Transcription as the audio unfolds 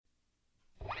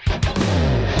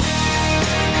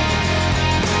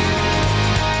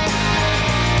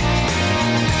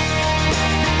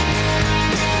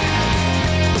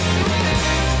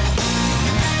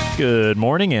Good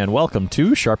morning and welcome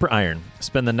to Sharper Iron.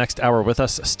 Spend the next hour with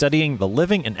us studying the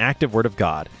living and active Word of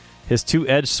God, His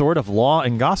two-edged sword of law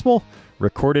and gospel,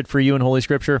 recorded for you in Holy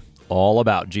Scripture, all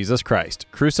about Jesus Christ,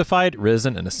 crucified,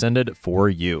 risen, and ascended for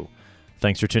you.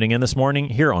 Thanks for tuning in this morning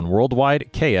here on Worldwide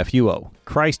KFUO,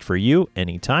 Christ for you,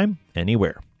 anytime,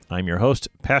 anywhere. I'm your host,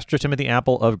 Pastor Timothy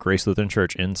Apple of Grace Lutheran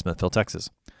Church in Smithville,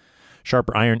 Texas.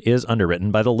 Sharper Iron is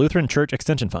underwritten by the Lutheran Church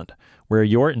Extension Fund, where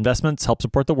your investments help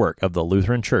support the work of the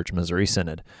Lutheran Church Missouri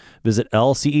Synod. Visit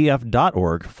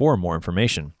lcef.org for more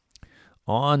information.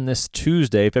 On this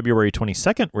Tuesday, February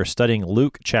 22nd, we're studying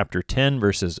Luke chapter 10,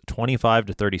 verses 25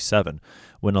 to 37.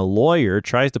 When a lawyer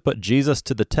tries to put Jesus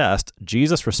to the test,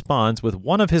 Jesus responds with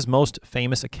one of his most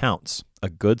famous accounts, a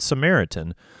good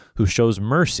Samaritan who shows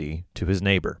mercy to his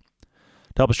neighbor.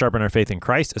 To help us sharpen our faith in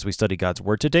Christ as we study God's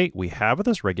Word today, we have with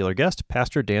us regular guest,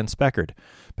 Pastor Dan Speckard.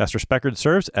 Pastor Speckard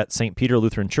serves at St. Peter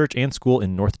Lutheran Church and School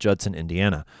in North Judson,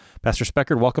 Indiana. Pastor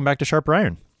Speckard, welcome back to Sharper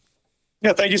Iron.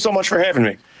 Yeah, thank you so much for having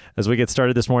me. As we get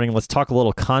started this morning, let's talk a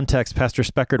little context. Pastor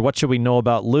Speckard, what should we know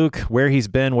about Luke, where he's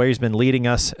been leading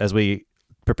us as we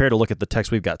prepare to look at the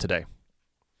text we've got today?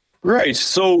 Right.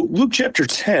 So Luke chapter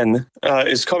 10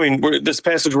 is coming. This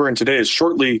passage we're in today is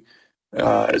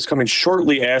coming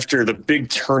shortly after the big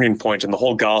turning point in the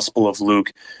whole Gospel of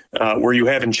Luke, where you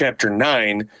have in chapter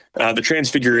 9 the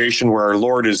transfiguration, where our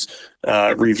Lord is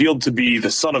revealed to be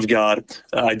the Son of God,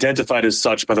 identified as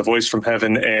such by the voice from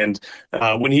heaven. And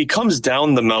when he comes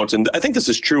down the mountain, I think this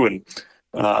is true in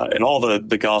all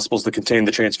the Gospels that contain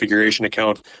the transfiguration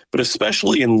account, but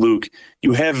especially in Luke,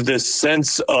 you have this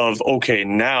sense of, okay,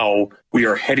 now we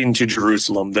are heading to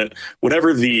Jerusalem, that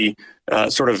whatever the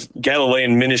sort of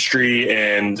Galilean ministry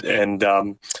and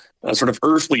sort of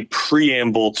earthly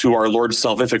preamble to our Lord's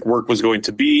salvific work was going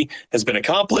to be has been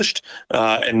accomplished,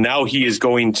 and now he is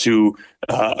going to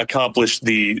accomplish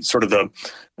the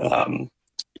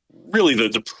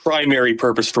primary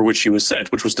purpose for which he was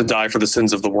sent, which was to die for the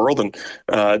sins of the world and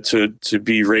to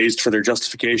be raised for their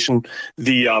justification.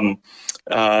 The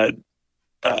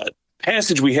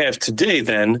passage we have today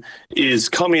then is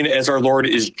coming as our Lord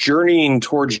is journeying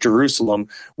towards Jerusalem,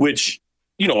 which,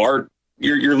 your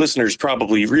listeners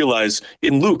probably realize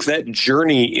in Luke, that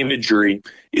journey imagery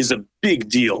is a big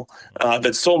deal,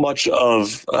 that so much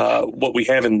of what we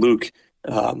have in Luke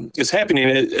is happening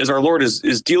as our Lord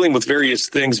is dealing with various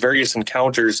things, various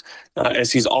encounters,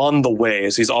 as he's on the way,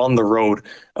 as he's on the road.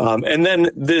 And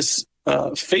then this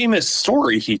famous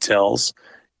story he tells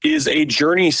is a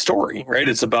journey story, right?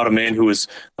 It's about a man who was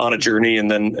on a journey and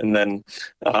then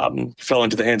fell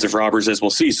into the hands of robbers, as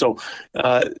we'll see. So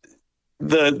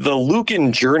the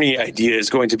Lucan journey idea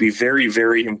is going to be very,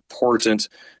 very important.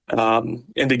 And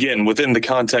again, within the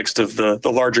context of the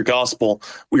larger gospel,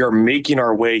 we are making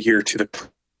our way here to the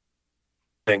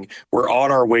thing. We're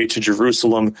on our way to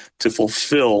Jerusalem to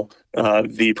fulfill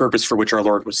the purpose for which our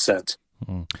Lord was sent.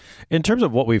 In terms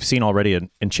of what we've seen already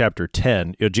in chapter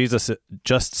 10, Jesus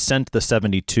just sent the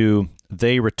 72.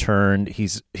 They returned.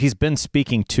 He's been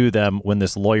speaking to them when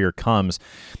this lawyer comes.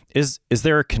 Is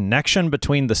there a connection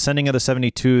between the sending of the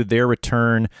 72, their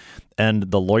return,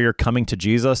 and the lawyer coming to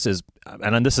Jesus?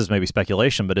 And this is maybe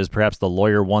speculation, but is perhaps the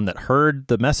lawyer one that heard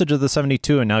the message of the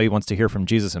 72 and now he wants to hear from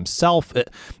Jesus himself?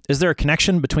 Is there a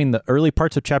connection between the early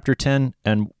parts of chapter 10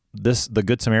 and the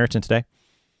Good Samaritan today?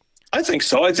 I think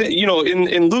so. I think,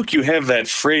 in Luke, you have that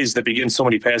phrase that begins so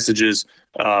many passages,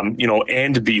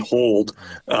 and behold,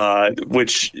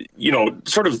 which,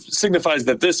 sort of signifies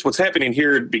that what's happening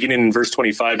here, beginning in verse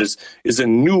 25, is a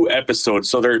new episode.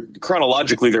 So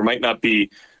chronologically, there might not be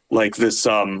like this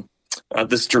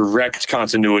direct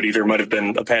continuity. There might have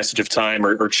been a passage of time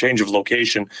or change of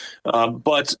location.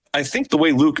 But I think the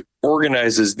way Luke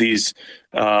organizes these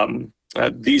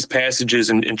passages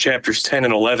in chapters 10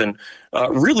 and 11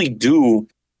 really do.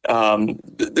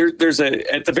 There's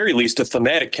at the very least a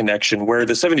thematic connection where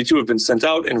the 72 have been sent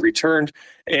out and returned,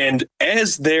 and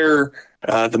as the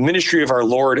ministry of our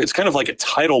Lord, it's kind of like a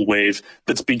tidal wave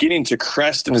that's beginning to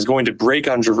crest and is going to break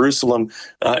on Jerusalem,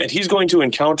 and he's going to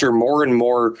encounter more and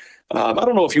more. I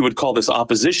don't know if you would call this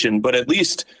opposition, but at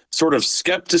least sort of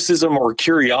skepticism or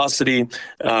curiosity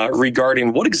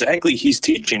regarding what exactly he's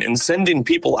teaching and sending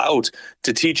people out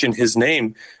to teach in his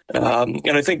name.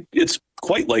 And I think it's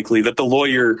quite likely that the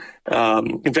lawyer,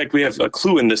 in fact, we have a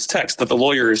clue in this text that the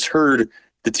lawyer has heard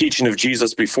the teaching of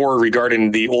Jesus before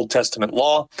regarding the Old Testament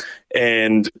law.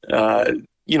 And,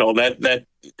 that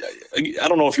I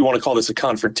don't know if you want to call this a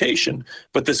confrontation,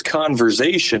 but this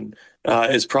conversation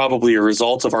is probably a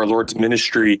result of our Lord's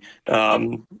ministry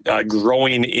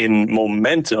growing in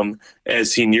momentum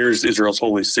as he nears Israel's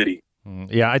holy city.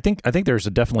 Yeah, I think there's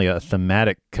definitely a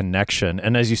thematic connection,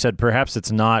 and as you said, perhaps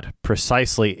it's not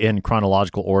precisely in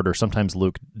chronological order. Sometimes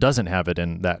Luke doesn't have it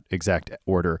in that exact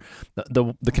order.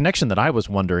 The connection that I was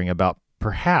wondering about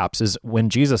perhaps is when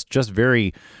Jesus just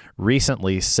very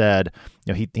recently said,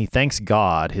 he thanks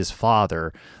God, his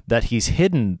Father, that he's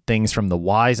hidden things from the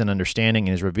wise and understanding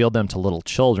and has revealed them to little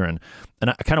children. And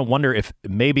I kind of wonder if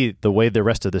maybe the way the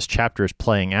rest of this chapter is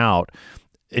playing out,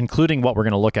 including what we're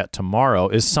going to look at tomorrow,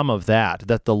 is some of that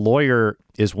the lawyer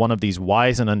is one of these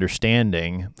wise and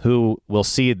understanding who will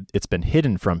see it's been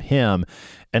hidden from him,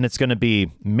 and it's going to be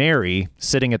Mary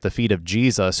sitting at the feet of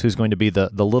Jesus who's going to be the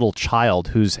little child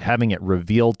who's having it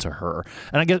revealed to her.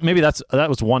 And I guess maybe that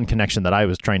was one connection that I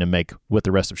was trying to make with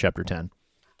the rest of chapter 10.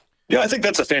 Yeah, I think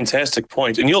that's a fantastic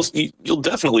point, and you'll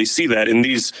definitely see that in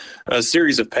these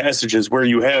series of passages where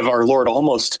you have our Lord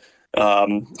almost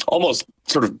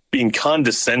sort of being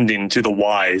condescending to the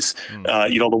wise,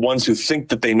 the ones who think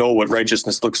that they know what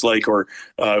righteousness looks like, or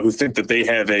who think that they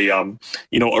have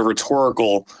a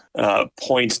rhetorical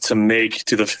point to make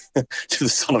to the to the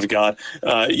Son of God.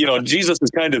 Jesus is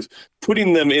kind of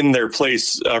putting them in their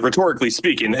place, rhetorically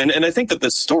speaking. And I think that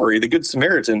this story, the Good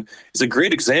Samaritan, is a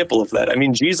great example of that. I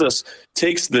mean, Jesus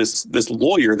takes this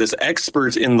lawyer, this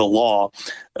expert in the law,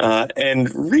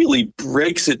 and really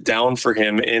breaks it down for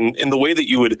him in the way that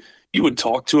you would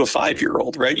talk to a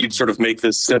 5-year-old, right? You'd sort of make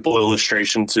this simple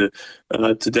illustration to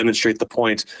demonstrate the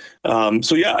point.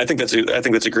 So yeah, I think that's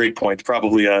a great point.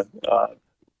 Probably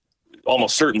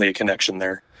almost certainly a connection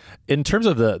there. In terms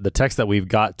of the text that we've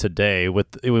got today,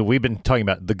 we've been talking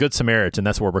about the Good Samaritan,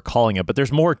 that's what we're calling it, but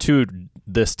there's more to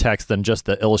this text than just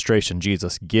the illustration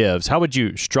Jesus gives. How would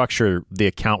you structure the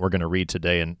account we're going to read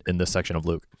today in this section of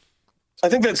Luke? I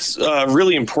think that's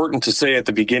really important to say at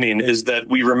the beginning, is that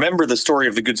we remember the story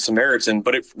of the Good Samaritan,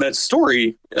 but that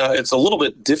story, it's a little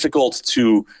bit difficult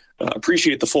to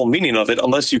appreciate the full meaning of it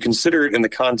unless you consider it in the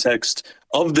context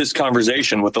of this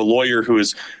conversation with the lawyer who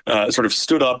is sort of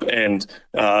stood up and,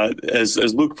 as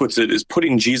Luke puts it, is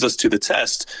putting Jesus to the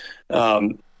test.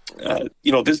 In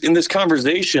this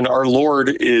conversation, our Lord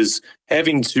is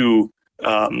having to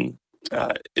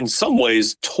in some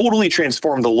ways, totally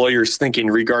transform the lawyer's thinking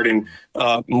regarding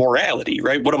morality,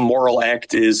 right? What a moral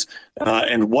act is,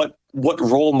 and what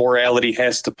role morality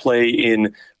has to play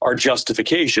in our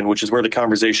justification, which is where the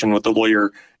conversation with the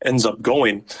lawyer ends up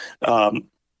going.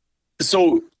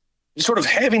 So sort of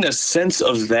having a sense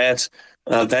of that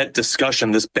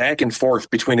discussion, this back and forth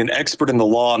between an expert in the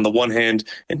law on the one hand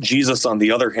and Jesus on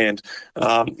the other hand,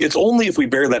 it's only if we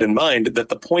bear that in mind that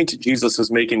the point Jesus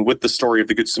is making with the story of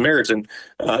the Good Samaritan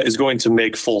is going to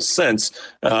make full sense,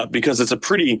 because it's a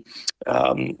pretty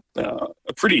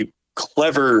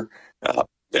clever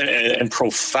and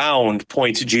profound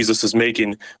point Jesus is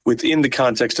making within the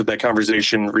context of that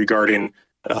conversation regarding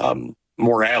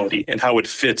morality and how it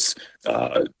fits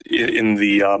in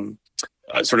the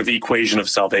sort of equation of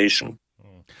salvation.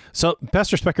 So,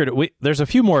 Pastor Speckert, there's a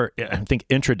few more, I think,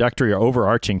 introductory or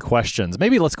overarching questions.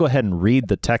 Maybe let's go ahead and read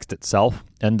the text itself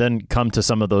and then come to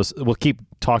some of those. We'll keep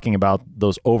talking about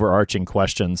those overarching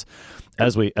questions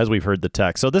as we've heard the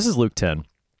text. So this is Luke 10,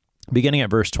 beginning at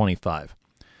verse 25.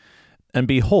 And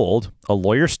behold, a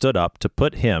lawyer stood up to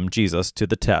put him, Jesus, to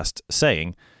the test,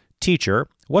 saying, Teacher,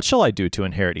 what shall I do to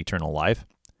inherit eternal life?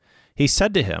 He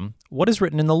said to him, What is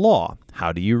written in the law?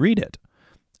 How do you read it?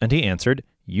 And he answered,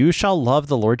 You shall love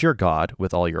the Lord your God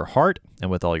with all your heart, and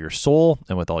with all your soul,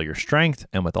 and with all your strength,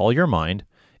 and with all your mind,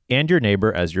 and your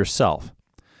neighbor as yourself.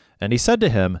 And he said to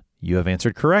him, You have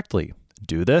answered correctly.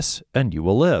 Do this, and you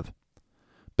will live.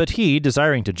 But he,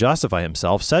 desiring to justify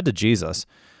himself, said to Jesus,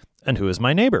 And who is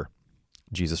my neighbor?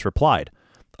 Jesus replied,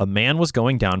 A man was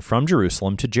going down from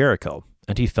Jerusalem to Jericho,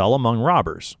 and he fell among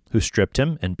robbers, who stripped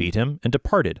him and beat him and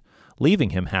departed,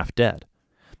 leaving him half dead.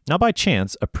 Now by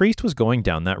chance a priest was going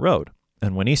down that road,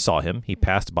 and when he saw him, he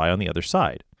passed by on the other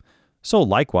side. So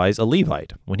likewise a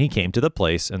Levite, when he came to the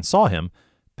place and saw him,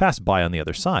 passed by on the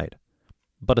other side.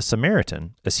 But a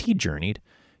Samaritan, as he journeyed,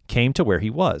 came to where he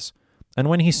was, and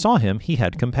when he saw him, he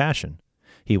had compassion.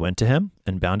 He went to him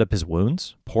and bound up his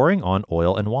wounds, pouring on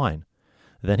oil and wine.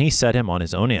 Then he set him on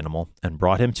his own animal, and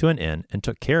brought him to an inn, and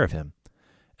took care of him.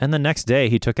 And the next day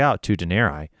he took out 2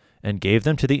 denarii, and gave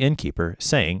them to the innkeeper,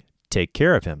 saying, Take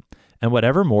care of him, and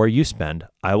whatever more you spend,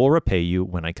 I will repay you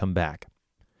when I come back.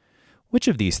 Which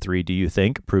of these 3 do you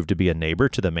think proved to be a neighbor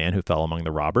to the man who fell among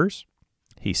the robbers?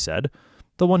 He said,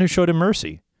 The one who showed him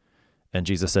mercy. And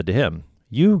Jesus said to him,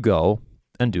 You go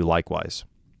and do likewise.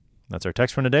 That's our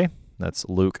text for today. That's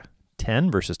Luke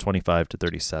 10, verses 25 to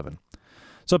 37.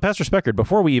 So, Pastor Speckard,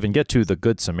 before we even get to the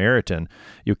Good Samaritan,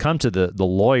 you come to the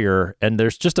lawyer, and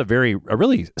there's just a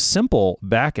really simple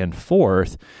back and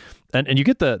forth, and you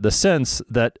get the sense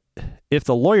that if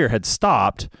the lawyer had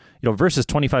stopped, verses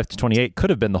 25 to 28 could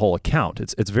have been the whole account.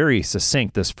 It's very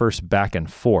succinct, this first back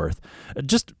and forth.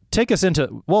 Just take us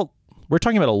into, well, we're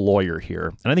talking about a lawyer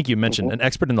here, and I think you mentioned an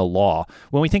expert in the law.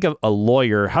 When we think of a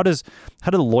lawyer, how do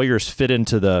the lawyers fit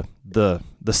into the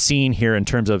scene here in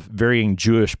terms of varying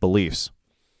Jewish beliefs?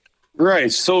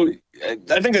 Right. So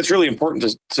I think that's really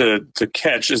important to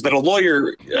catch, is that a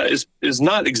lawyer is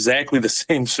not exactly the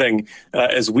same thing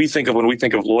as we think of when we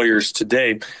think of lawyers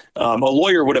today. A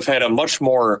lawyer would have had a much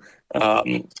more,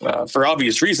 for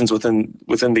obvious reasons within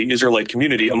the Israelite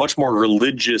community, a much more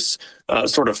religious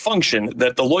sort of function,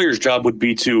 that the lawyer's job would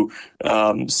be to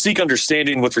seek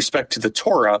understanding with respect to the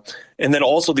Torah, and then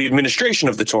also the administration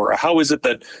of the Torah. How is it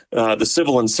that the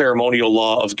civil and ceremonial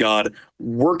law of God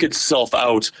work itself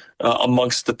out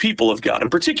amongst the people of God,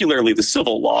 and particularly the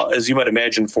civil law, as you might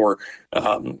imagine for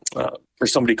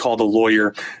somebody called a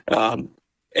lawyer.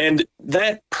 And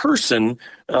that person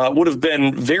would have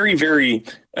been very, very,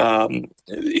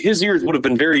 his ears would have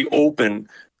been very open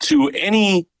to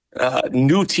any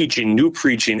new teaching, new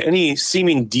preaching, any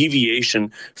seeming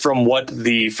deviation from what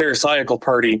the Pharisaical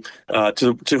party,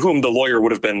 to whom the lawyer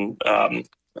would have been,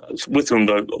 with whom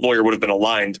the lawyer would have been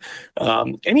aligned,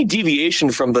 any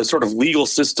deviation from the sort of legal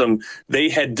system they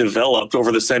had developed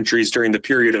over the centuries during the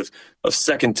period of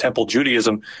Second Temple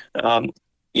Judaism.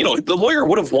 The lawyer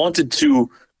would have wanted to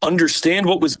understand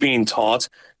what was being taught,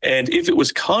 and if it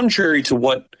was contrary to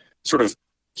what sort of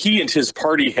he and his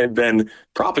party had been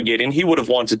propagating, he would have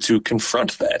wanted to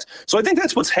confront that. So I think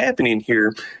that's what's happening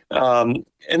here. And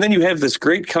then you have this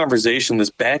great conversation, this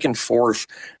back and forth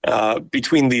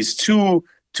between these two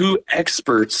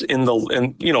experts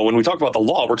when we talk about the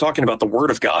law, we're talking about the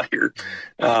Word of God here.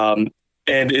 And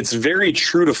it's very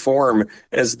true to form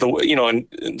as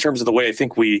in terms of the way I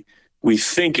think we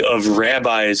think of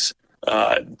rabbis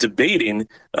debating.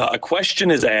 A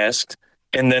question is asked,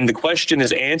 and then the question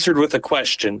is answered with a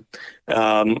question,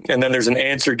 and then there's an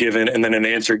answer given, and then an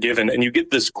answer given, and you get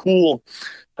this cool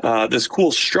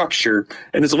structure.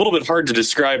 And it's a little bit hard to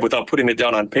describe without putting it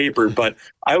down on paper, but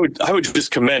I would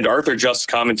just commend Arthur Just's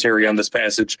commentary on this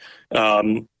passage.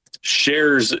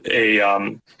 Shares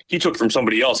he took from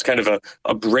somebody else kind of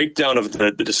a breakdown of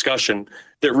the discussion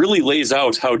that really lays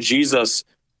out how Jesus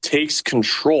takes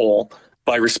control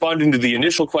by responding to the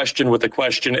initial question with a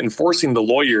question and forcing the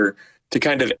lawyer to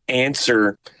kind of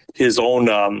answer his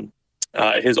own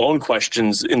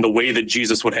questions in the way that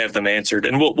Jesus would have them answered.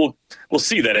 And we'll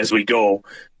see that as we go,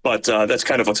 but that's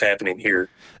kind of what's happening here.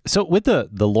 So with the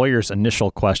lawyer's initial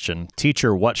question,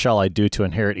 "Teacher, what shall I do to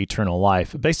inherit eternal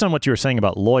life?" Based on what you were saying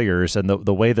about lawyers and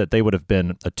the way that they would have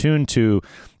been attuned to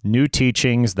new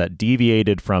teachings that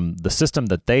deviated from the system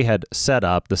that they had set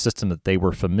up, the system that they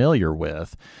were familiar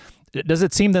with, does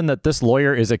it seem then that this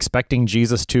lawyer is expecting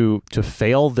Jesus to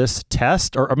fail this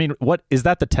test? Or, I mean, what is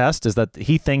that the test? Is that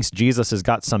he thinks Jesus has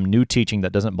got some new teaching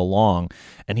that doesn't belong,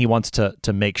 and he wants to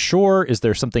make sure? Is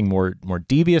there something more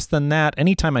devious than that?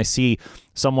 Anytime I see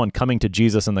someone coming to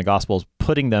Jesus in the Gospels,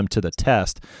 putting them to the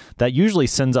test, that usually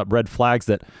sends up red flags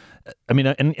that, I mean,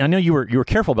 and I know you were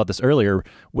careful about this earlier.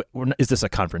 Is this a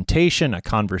confrontation, a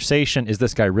conversation? Is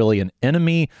this guy really an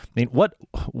enemy? I mean,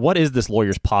 what is this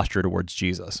lawyer's posture towards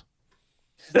Jesus?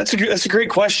 That's a great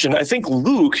question. I think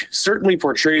Luke certainly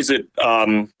portrays it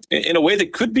in a way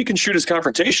that could be construed as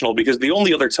confrontational, because the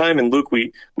only other time in Luke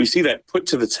we see that put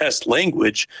to the test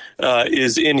language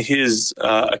is in his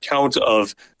account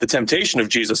of the temptation of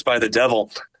Jesus by the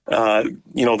devil.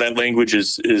 That language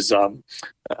is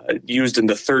used in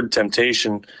the third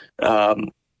temptation.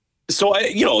 So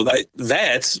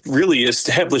that really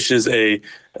establishes a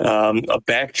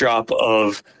backdrop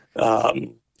of.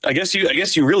 I guess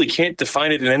you really can't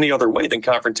define it in any other way than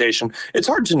confrontation. It's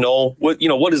hard to know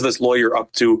what is this lawyer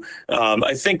up to.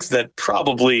 I think that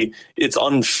probably it's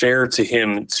unfair to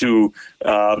him to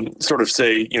sort of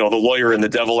say, the lawyer and the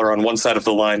devil are on one side of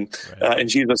the line, right, and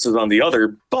Jesus is on the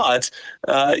other. But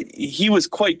he was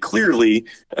quite clearly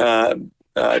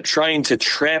trying to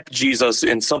trap Jesus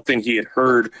in something he had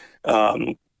heard,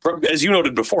 as you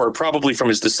noted before, probably from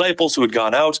his disciples who had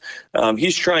gone out.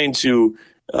 He's trying to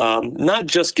not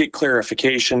just get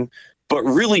clarification, but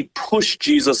really push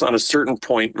Jesus on a certain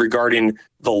point regarding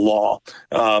the law.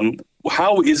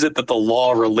 How is it that the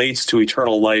law relates to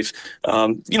eternal life?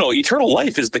 Eternal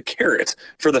life is the carrot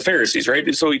for the Pharisees,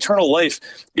 right? So eternal life,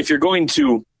 if you're going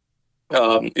to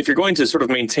sort of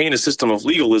maintain a system of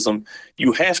legalism,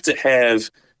 you have to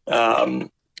have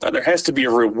there has to be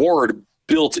a reward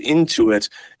built into it.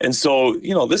 And so,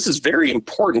 this is very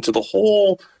important to the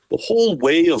whole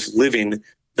way of living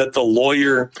that the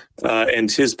lawyer and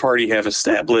his party have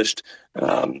established.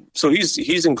 So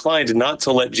he's inclined not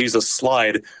to let Jesus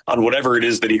slide on whatever it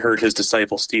is that he heard his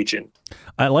disciples teaching.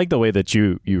 I like the way that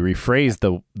you rephrase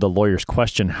the lawyer's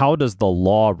question. How does the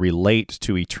law relate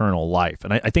to eternal life?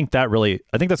 And I think that's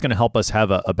going to help us have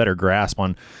a better grasp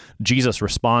on Jesus'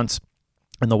 response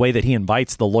and the way that he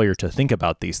invites the lawyer to think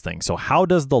about these things. So how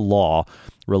does the law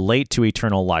relate to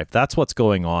eternal life? That's what's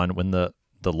going on when the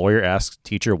lawyer asks,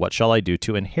 "Teacher, what shall I do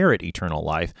to inherit eternal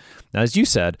life?" Now, as you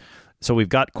said, so we've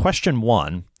got question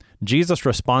 1. Jesus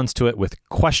responds to it with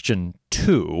question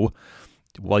 2.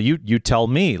 Well, you tell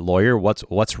me, lawyer,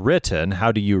 what's written?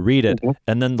 How do you read it? Mm-hmm.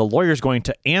 And then the lawyer's going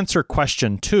to answer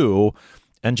question 2,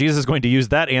 and Jesus is going to use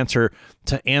that answer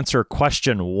to answer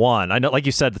question 1. I know, like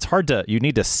you said, you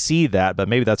need to see that, but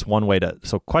maybe that's one way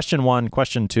so question 1,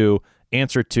 question 2,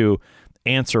 answer 2,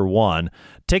 answer 1.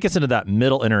 Take us into that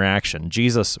middle interaction.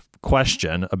 Jesus'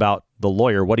 question about the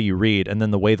lawyer, what do you read? And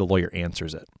then the way the lawyer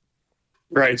answers it.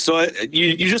 Right. So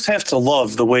you just have to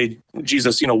love the way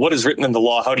Jesus, what is written in the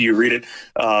law? How do you read it?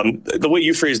 The way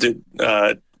you phrased it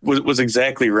was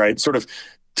exactly right. Sort of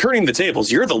turning the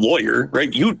tables. You're the lawyer,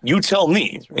 right? You tell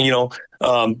me,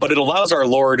 but it allows our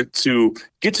Lord to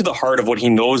get to the heart of what he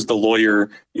knows the lawyer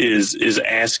is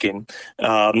asking.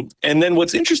 And then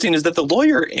what's interesting is that the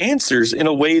lawyer answers in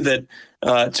a way that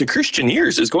to Christian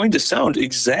ears is going to sound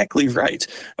exactly right.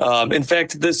 In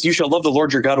fact, this, "You shall love the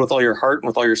Lord your God with all your heart and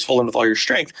with all your soul and with all your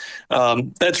strength."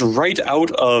 That's right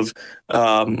out of,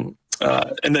 and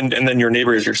then your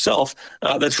neighbor is yourself.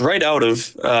 That's right out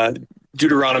of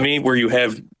Deuteronomy, where you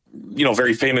have,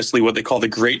 very famously what they call the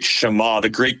Great Shema, the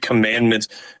Great Commandment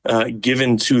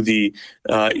given to the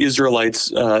Israelites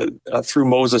through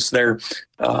Moses there.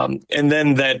 And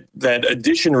then that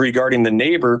addition regarding the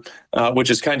neighbor, which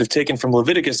is kind of taken from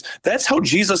Leviticus, that's how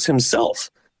Jesus himself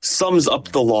sums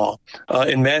up the law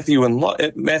in Matthew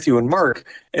and Mark.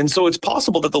 And so it's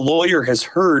possible that the lawyer has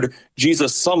heard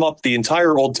Jesus sum up the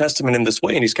entire Old Testament in this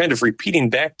way, and he's kind of repeating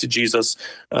back to Jesus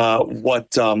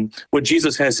what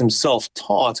Jesus has himself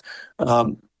taught.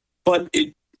 But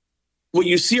what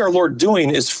you see our Lord doing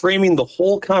is framing the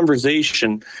whole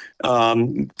conversation,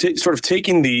 sort of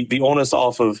taking the onus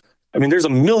off of, there's a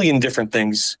million different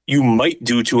things you might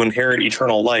do to inherit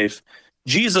eternal life.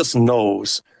 Jesus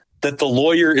knows that the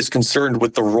lawyer is concerned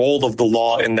with the role of the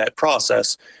law in that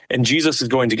process, and Jesus is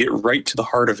going to get right to the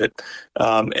heart of it.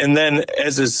 And then,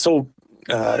 as is so,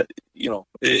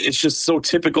 it's just so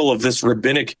typical of this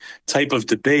rabbinic type of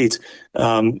debate,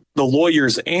 the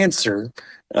lawyer's answer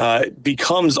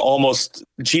becomes almost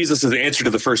Jesus's answer to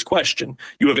the first question.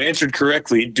 You have answered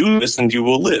correctly, do this and you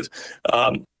will live.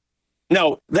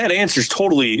 Now, that answer is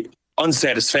totally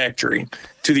unsatisfactory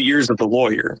to the ears of the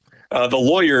lawyer. The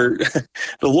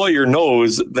lawyer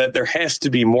knows that there has to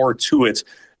be more to it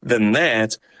than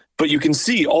that. But you can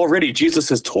see already Jesus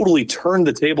has totally turned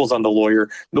the tables on the lawyer.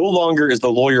 No longer is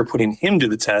the lawyer putting him to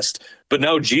the test, but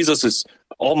now Jesus is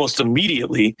almost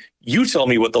immediately, "You tell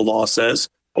me what the law says.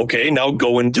 Okay, now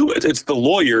go and do it." It's the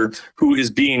lawyer who is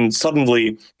being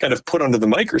suddenly kind of put under the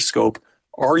microscope.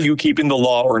 Are you keeping the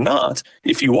law or not?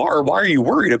 If you are, why are you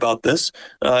worried about this?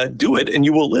 Do it and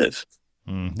you will live.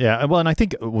 Yeah, well, and I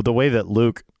think the way that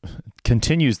Luke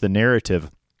continues the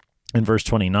narrative in verse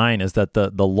 29 is that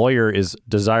the lawyer is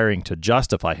desiring to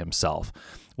justify himself,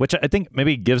 which I think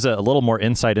maybe gives a little more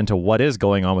insight into what is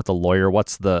going on with the lawyer.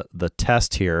 What's the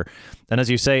test here? And as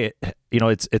you say,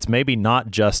 it's maybe not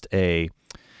just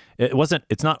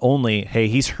it's not only, hey,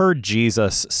 he's heard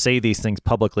Jesus say these things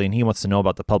publicly and he wants to know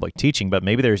about the public teaching, but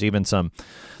maybe there's even some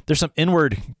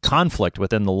inward conflict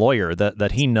within the lawyer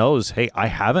that he knows, hey, I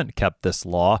haven't kept this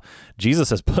law. Jesus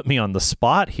has put me on the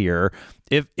spot here.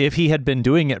 If he had been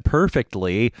doing it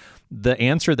perfectly, the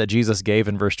answer that Jesus gave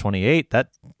in verse 28, that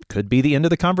could be the end of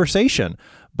the conversation.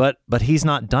 But he's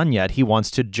not done yet. He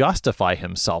wants to justify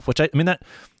himself, which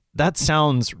that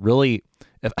sounds really,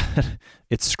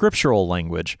 it's scriptural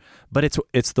language, but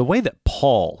it's the way that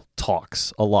Paul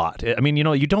talks a lot.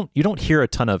 You don't hear a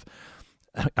ton of,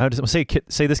 I would say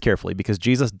this carefully, because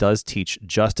Jesus does teach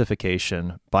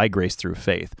justification by grace through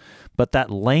faith, but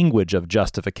that language of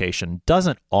justification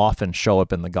doesn't often show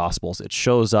up in the Gospels. It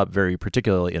shows up very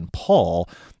particularly in Paul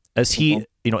as he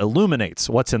illuminates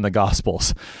what's in the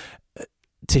Gospels.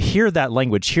 To hear that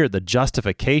language here, the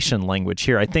justification language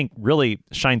here, I think really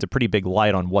shines a pretty big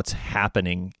light on what's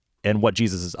happening and what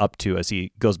Jesus is up to as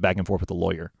he goes back and forth with the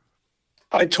lawyer.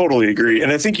 I totally agree.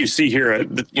 And I think you see here,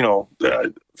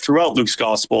 throughout Luke's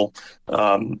gospel,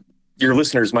 your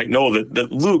listeners might know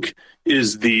that Luke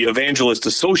is the evangelist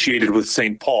associated with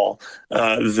St. Paul,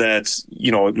 that,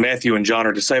 Matthew and John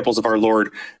are disciples of our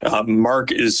Lord.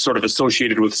 Mark is sort of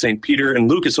associated with St. Peter, and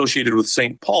Luke associated with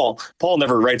St. Paul. Paul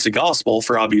never writes a gospel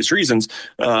for obvious reasons,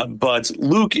 but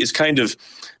Luke is kind of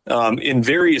in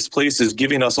various places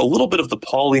giving us a little bit of the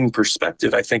Pauline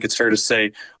perspective, I think it's fair to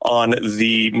say, on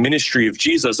the ministry of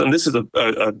Jesus. And this is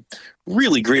a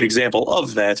really great example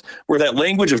of that, where that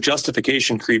language of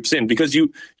justification creeps in, because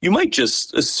you might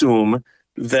just assume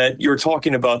that you're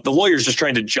talking about the lawyer's just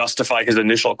trying to justify his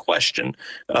initial question,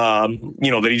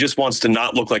 that he just wants to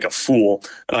not look like a fool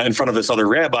in front of this other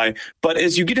rabbi. But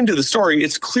as you get into the story,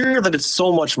 it's clear that it's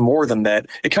so much more than that.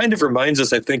 It kind of reminds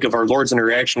us, I think, of our Lord's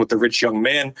interaction with the rich young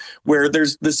man, where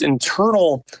there's this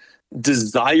internal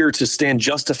desire to stand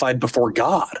justified before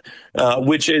God,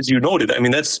 which, as you noted, I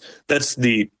mean, that's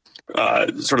the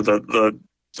sort of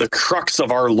the crux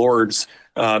of our Lord's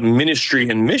ministry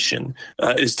and mission,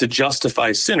 is to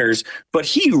justify sinners, but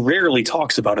he rarely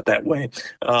talks about it that way.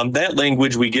 That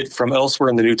language we get from elsewhere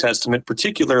in the New Testament,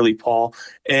 particularly Paul,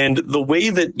 and the way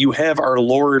that you have our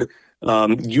Lord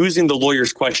using the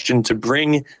lawyer's question to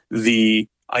bring the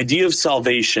idea of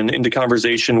salvation into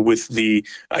conversation with the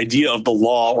idea of the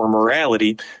law or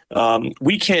morality,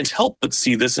 we can't help but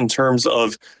see this in terms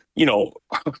of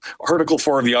Article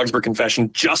 4 of the Augsburg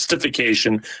Confession,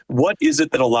 justification. What is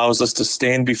it that allows us to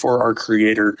stand before our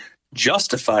Creator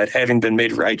justified, having been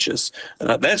made righteous?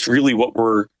 That's really what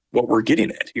we're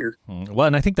getting at here. Well,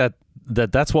 and I think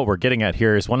that's what we're getting at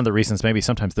here is one of the reasons maybe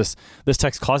sometimes this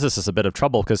text causes us a bit of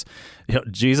trouble, because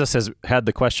Jesus has had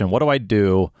the question, what do I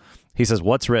do? He says,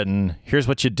 what's written? Here's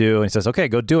what you do. And he says, okay,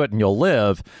 go do it and you'll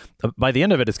live. By the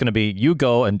end of it, it's going to be, you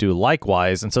go and do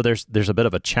likewise. And so there's a bit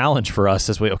of a challenge for us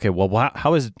as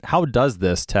how does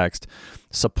this text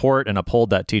support and uphold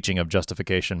that teaching of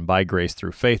justification by grace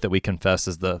through faith that we confess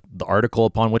is the article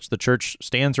upon which the church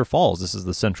stands or falls? This is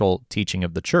the central teaching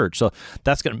of the church. So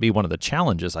that's going to be one of the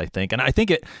challenges, I think. And I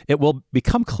think it will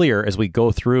become clear as we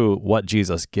go through what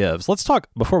Jesus gives. Let's talk,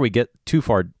 before we get too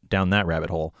far down that rabbit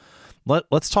hole,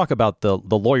 let's talk about the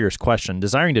lawyer's question,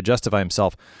 desiring to justify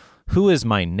himself. Who is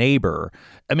my neighbor?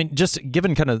 I mean, just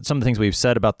given kind of some of the things we've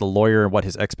said about the lawyer and what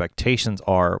his expectations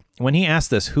are, when he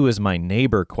asked this, who is my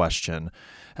neighbor question,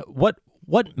 what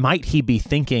might he be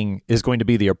thinking is going to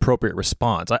be the appropriate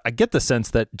response? I get the sense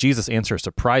that Jesus' answer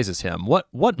surprises him.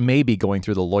 What may be going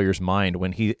through the lawyer's mind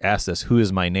when he asks this, who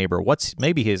is my neighbor?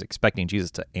 Maybe he is expecting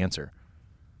Jesus to answer?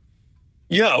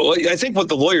 Yeah, well, I think what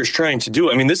the lawyer's trying to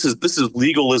do, I mean, this is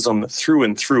legalism through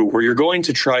and through, where you're going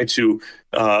to try to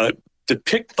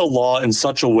depict the law in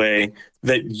such a way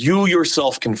that you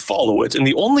yourself can follow it. And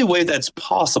the only way that's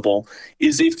possible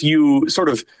is if you sort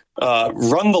of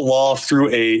run the law through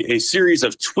a series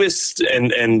of twists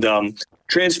and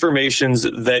transformations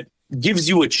that gives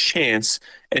you a chance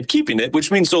at keeping it,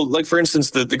 which means, so like, for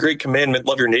instance, the great commandment,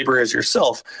 love your neighbor as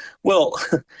yourself. Well,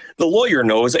 the lawyer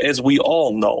knows, as we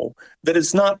all know, that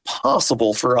it's not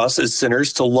possible for us as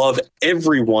sinners to love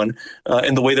everyone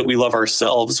in the way that we love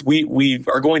ourselves. We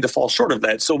are going to fall short of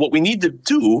that. So what we need to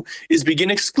do is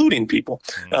begin excluding people.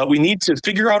 We need to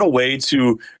figure out a way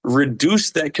to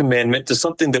reduce that commandment to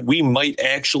something that we might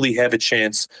actually have a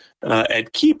chance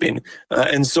at keeping.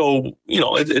 And so,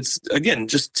 it's, again,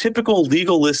 just typical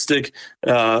legalistic,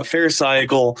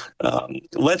 pharisaical,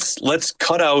 let's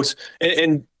cut out,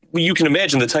 and you can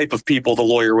imagine the type of people the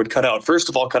lawyer would cut out. First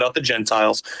of all, cut out the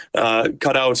Gentiles,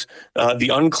 cut out the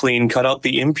unclean, cut out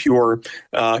the impure,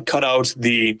 cut out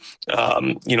the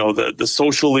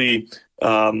socially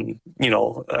downtrodden,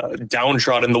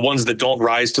 the ones that don't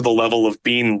rise to the level of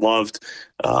being loved.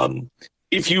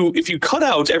 If you cut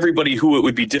out everybody who it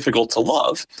would be difficult to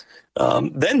love,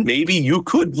 then maybe you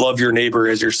could love your neighbor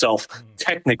as yourself,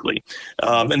 technically.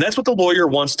 And that's what the lawyer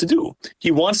wants to do.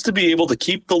 He wants to be able to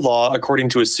keep the law according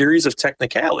to a series of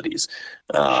technicalities.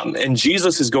 And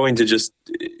Jesus is going to just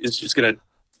going to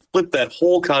flip that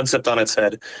whole concept on its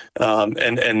head.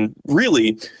 And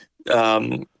really,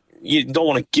 you don't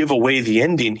want to give away the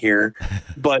ending here,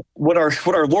 but what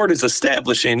our Lord is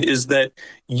establishing is that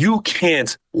you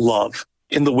can't love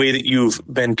in the way that you've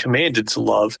been commanded to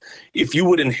love. If you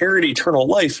would inherit eternal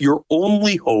life, your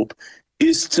only hope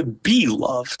is to be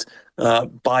loved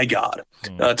by God,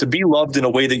 to be loved in a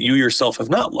way that you yourself have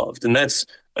not loved. And that's,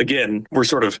 again, we're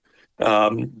sort of,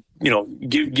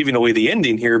 giving away the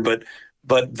ending here, but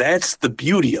that's the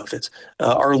beauty of it.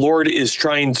 Our Lord is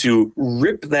trying to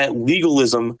rip that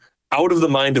legalism out of the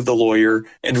mind of the lawyer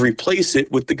and replace it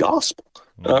with the gospel.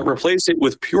 Replace it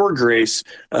with pure grace.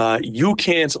 You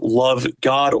can't love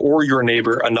God or your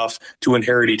neighbor enough to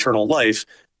inherit eternal life,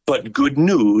 but good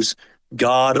news,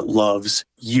 God loves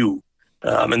you.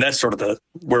 And that's sort of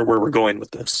where we're going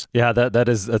with this. Yeah,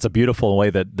 that's a beautiful way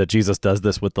that Jesus does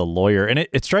this with the lawyer. And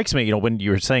it strikes me, when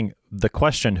you were saying the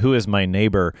question, who is my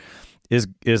neighbor, is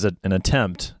an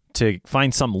attempt to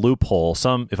find some loophole,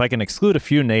 if I can exclude a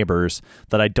few neighbors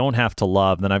that I don't have to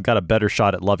love, then I've got a better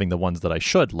shot at loving the ones that I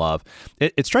should love.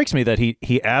 It strikes me that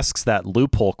he asks that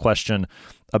loophole question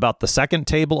about the second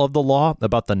table of the law,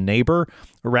 about the neighbor,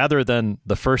 rather than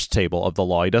the first table of the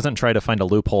law. He doesn't try to find a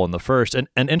loophole in the first. And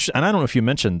I don't know if you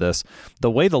mentioned this,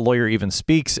 the way the lawyer even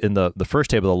speaks in the first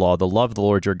table of the law, the love of the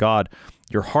Lord your God,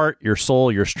 your heart, your soul,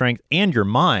 your strength, and your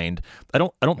mind. I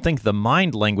don't think the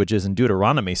mind language is in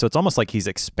Deuteronomy, so it's almost like he's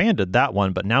expanded that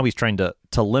one, but now he's trying to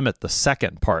limit the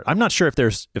second part. I'm not sure if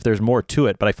there's more to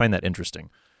it, but I find that interesting.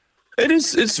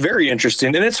 It's very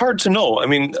interesting, and it's hard to know. I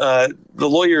mean, the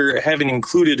lawyer having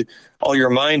included all your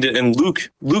mind, and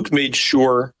Luke made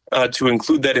sure to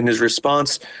include that in his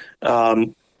response.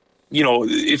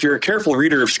 If you're a careful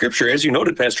reader of Scripture, as you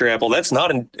noted, Pastor Apple, that's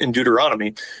not in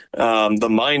Deuteronomy, the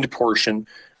mind portion.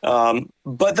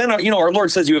 But then, our Lord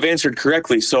says you have answered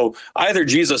correctly. So either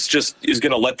Jesus just is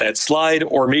going to let that slide,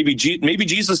 or maybe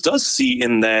Jesus does see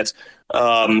in that,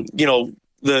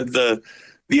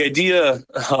 the idea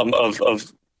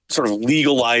of sort of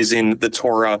legalizing the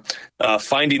Torah,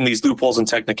 finding these loopholes and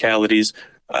technicalities.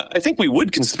 I think we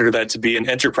would consider that to be an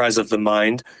enterprise of the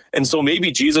mind. And so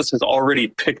maybe Jesus has already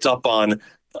picked up on,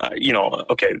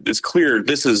 okay, it's clear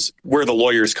this is where the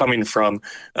lawyer is coming from.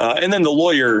 And then the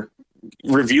lawyer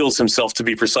reveals himself to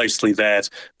be precisely that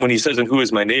when he says, and who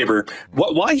is my neighbor?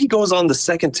 Why he goes on the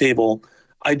second table,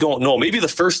 I don't know. Maybe the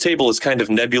first table is kind of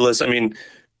nebulous. I mean,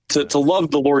 to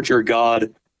love the Lord your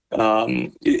God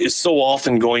is so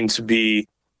often going to be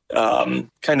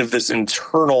kind of this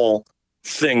internal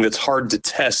thing that's hard to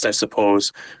test, I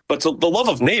suppose. But the love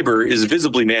of neighbor is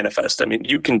visibly manifest. I mean,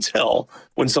 you can tell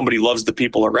when somebody loves the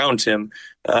people around him,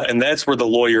 and that's where the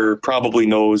lawyer probably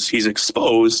knows he's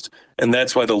exposed, and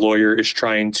that's why the lawyer is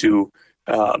trying to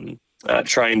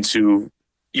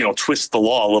twist the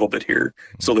law a little bit here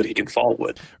so that he can follow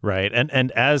it. Right.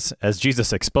 And as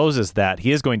Jesus exposes that,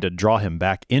 he is going to draw him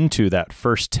back into that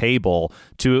first table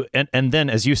and then,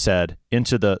 as you said,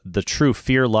 into the true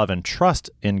fear, love, and trust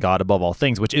in God above all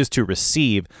things, which is to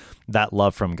receive that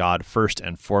love from God first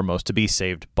and foremost, to be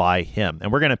saved by him.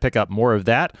 And we're going to pick up more of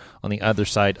that on the other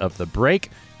side of the break.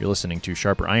 You're listening to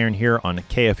Sharper Iron here on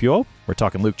KFUO. We're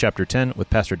talking Luke chapter 10 with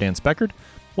Pastor Dan Speckard.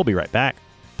 We'll be right back.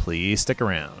 Please stick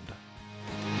around.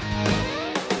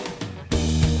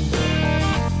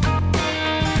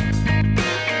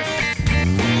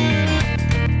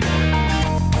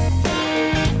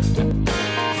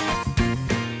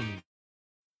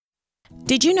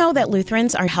 Did you know that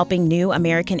Lutherans are helping new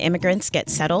American immigrants get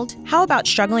settled? How about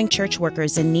struggling church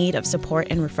workers in need of support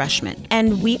and refreshment?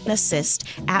 And we assist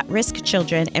at-risk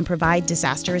children and provide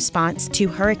disaster response to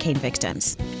hurricane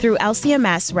victims. Through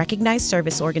LCMS recognized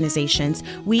service organizations,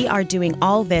 we are doing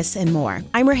all this and more.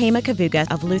 I'm Rahema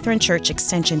Kavuga of Lutheran Church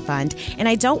Extension Fund, and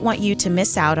I don't want you to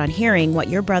miss out on hearing what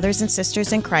your brothers and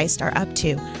sisters in Christ are up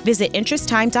to. Visit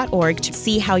interesttime.org to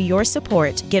see how your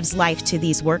support gives life to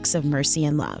these works of mercy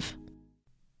and love.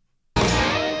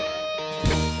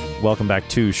 Welcome back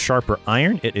to Sharper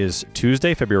Iron. It is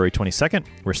Tuesday, February 22nd.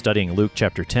 We're studying Luke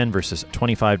chapter 10, verses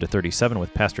 25 to 37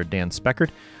 with Pastor Dan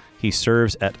Speckard. He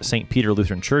serves at St. Peter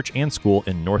Lutheran Church and School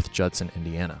in North Judson,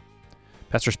 Indiana.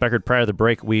 Pastor Speckard, prior to the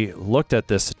break, we looked at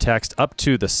this text up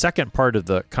to the second part of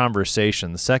the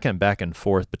conversation, the second back and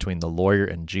forth between the lawyer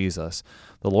and Jesus.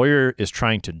 The lawyer is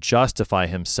trying to justify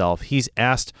himself. He's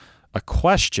asked a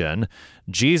question.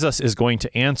 Jesus is going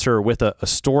to answer with a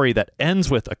story that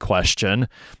ends with a question,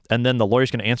 and then the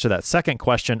lawyer's going to answer that second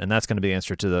question, and that's going to be the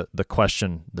answer to the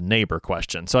question, the neighbor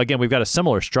question. So again, we've got a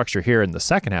similar structure here in the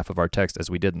second half of our text as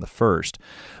we did in the first.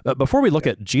 But before we look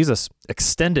at Jesus'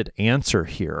 extended answer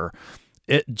here,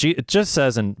 it just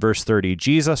says in verse 30,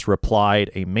 Jesus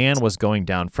replied, "A man was going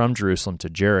down from Jerusalem to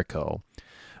Jericho."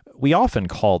 We often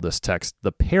call this text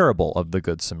the parable of the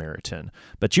Good Samaritan,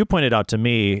 but you pointed out to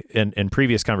me in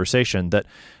previous conversation that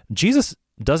Jesus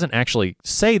doesn't actually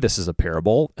say this is a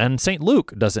parable, and St.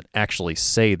 Luke doesn't actually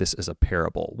say this is a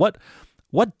parable.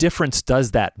 What difference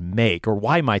does that make, or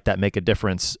why might that make a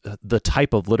difference, the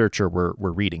type of literature we're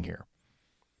reading here?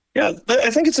 Yeah, I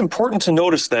think it's important to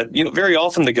notice that, very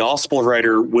often the gospel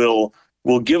writer will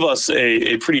give us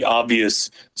a pretty obvious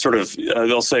sort of,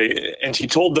 they'll say, and he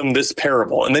told them this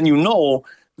parable. And then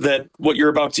that what you're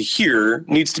about to hear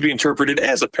needs to be interpreted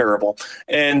as a parable.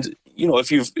 And,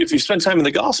 if you've spent time in the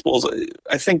Gospels,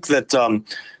 I think that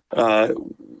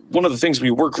one of the things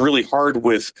we work really hard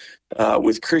with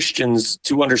Christians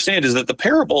to understand is that the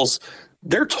parables,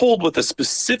 they're told with a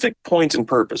specific point and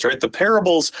purpose, right? The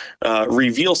parables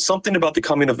reveal something about the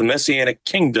coming of the Messianic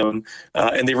kingdom,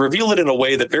 and they reveal it in a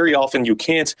way that very often you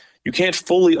can't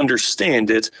fully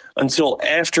understand it until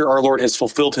after our Lord has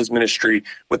fulfilled his ministry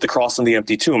with the cross and the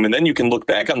empty tomb. And then you can look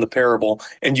back on the parable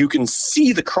and you can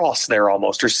see the cross there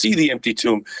almost, or see the empty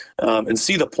tomb, and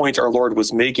see the point our Lord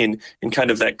was making in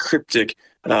kind of that cryptic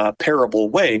parable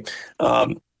way.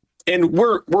 And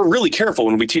we're really careful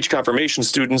when we teach confirmation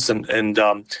students, and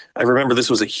I remember this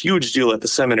was a huge deal at the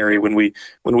seminary when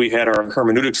we had our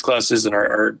hermeneutics classes and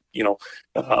our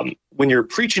when you're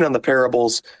preaching on the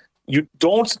parables, you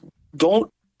don't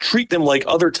treat them like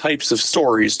other types of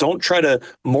stories. Don't try to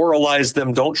moralize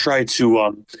them. Don't try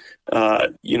to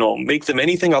make them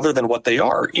anything other than what they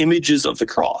are, images of the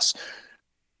cross.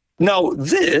 Now,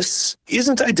 this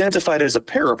isn't identified as a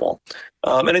parable,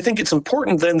 and I think it's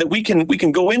important then that we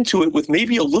can go into it with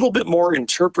maybe a little bit more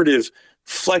interpretive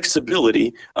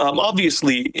flexibility.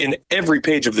 Obviously, in every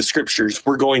page of the scriptures,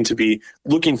 we're going to be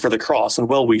looking for the cross, and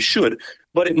well, we should.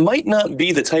 But it might not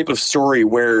be the type of story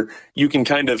where you can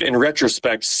kind of, in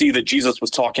retrospect, see that Jesus was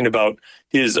talking about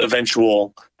his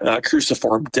eventual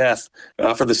cruciform death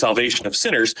for the salvation of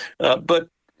sinners. But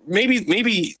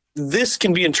maybe this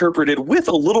can be interpreted with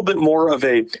a little bit more of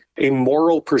a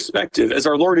moral perspective, as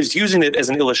our Lord is using it as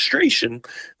an illustration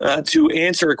to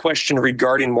answer a question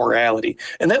regarding morality.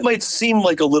 And that might seem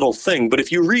like a little thing, but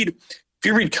if you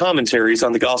read commentaries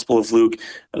on the Gospel of Luke,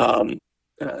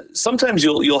 sometimes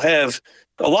you'll have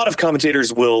a lot of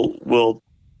commentators will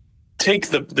take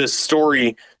this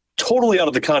story totally out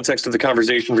of the context of the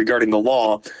conversation regarding the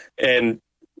law and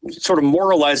sort of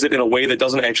moralize it in a way that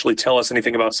doesn't actually tell us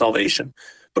anything about salvation.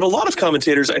 But a lot of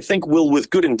commentators, I think, will, with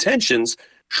good intentions,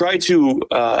 try to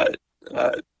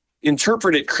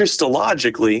interpret it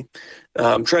Christologically,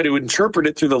 try to interpret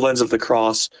it through the lens of the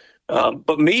cross.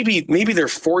 But maybe they're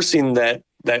forcing that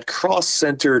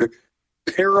cross-centered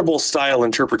parable-style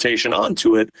interpretation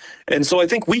onto it. And so I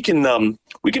think we can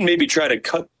maybe try to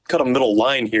cut a middle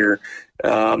line here,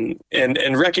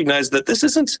 and recognize that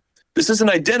this isn't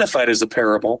identified as a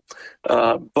parable,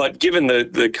 but given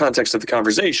the context of the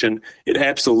conversation, it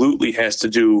absolutely has to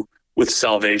do with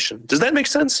salvation. Does that make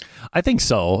sense? I think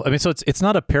so. I mean, so it's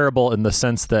not a parable in the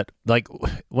sense that, like,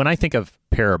 when I think of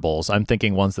parables, I'm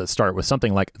thinking ones that start with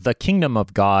something like the kingdom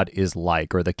of God is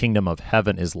like, or the kingdom of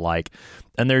heaven is like,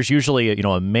 and there's usually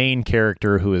a main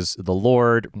character who is the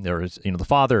Lord, or is the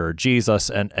Father or Jesus,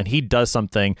 and he does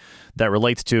something that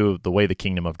relates to the way the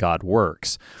kingdom of God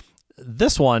works.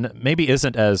 This one maybe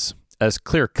isn't as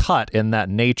clear cut in that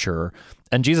nature,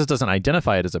 and Jesus doesn't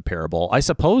identify it as a parable. I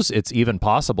suppose it's even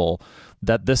possible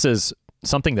that this is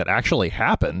something that actually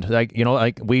happened.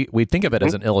 We think of it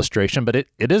as an illustration, but it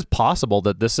is possible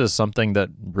that this is something that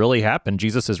really happened.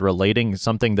 Jesus is relating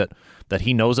something that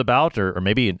he knows about, or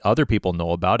maybe other people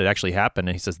know about. It actually happened,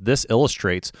 and he says, this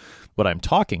illustrates what I'm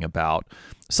talking about,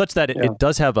 such that it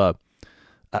does have a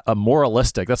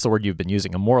moralistic, that's the word you've been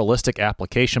using, a moralistic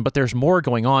application, but there's more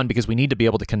going on because we need to be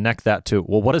able to connect that to,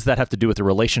 well, what does that have to do with the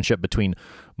relationship between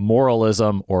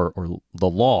moralism or the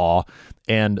law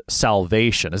and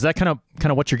salvation? Is that kind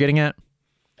of what you're getting at?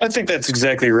 I think that's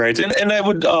exactly right. And I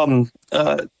would,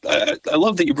 I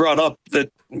love that you brought up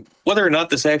that whether or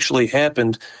not this actually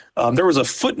happened, there was a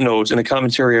footnote in a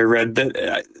commentary I read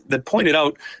that pointed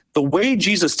out the way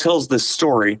Jesus tells this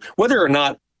story, whether or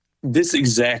not this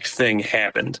exact thing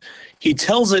happened, he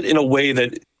tells it in a way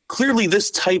that clearly this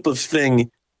type of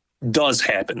thing does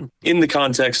happen in the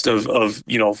context of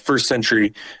first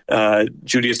century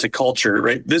Judaistic culture,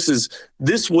 right?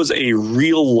 This was a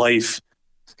real life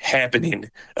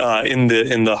happening in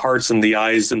the hearts and the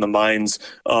eyes and the minds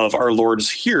of our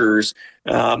Lord's hearers.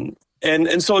 And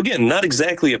so again, not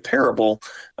exactly a parable,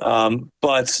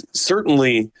 but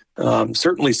certainly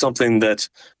something that,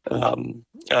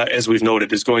 as we've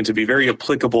noted, is going to be very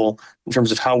applicable in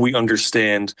terms of how we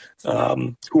understand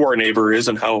who our neighbor is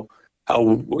and how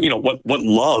what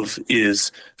love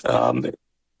is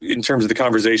in terms of the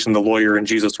conversation the lawyer and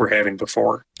Jesus were having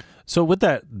before. So with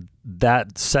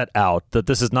that set out, that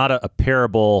this is not a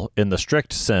parable in the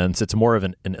strict sense, it's more of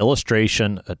an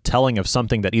illustration, a telling of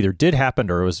something that either did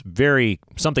happen or was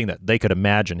something that they could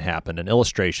imagine happened, an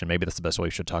illustration. Maybe that's the best way we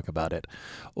should talk about it.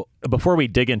 Before we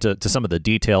dig into some of the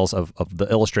details of the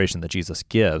illustration that Jesus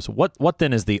gives, what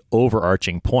then is the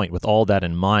overarching point with all that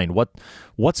in mind?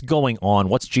 What's going on?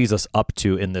 What's Jesus up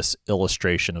to in this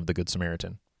illustration of the Good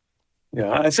Samaritan? Yeah,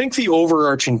 I think the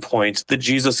overarching point that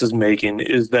Jesus is making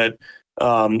is that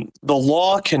the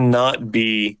law cannot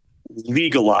be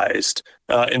legalized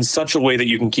in such a way that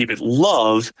you can keep it.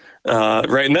 Love,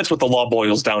 right? And that's what the law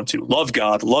boils down to. Love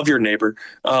God, love your neighbor.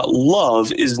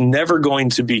 Love is never going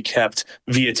to be kept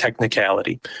via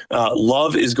technicality.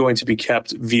 Love is going to be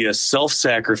kept via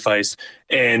self-sacrifice,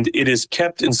 and it is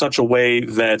kept in such a way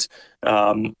that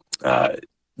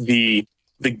the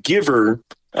giver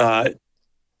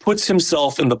puts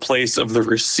himself in the place of the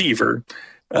receiver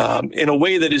in a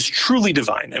way that is truly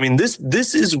divine. I mean,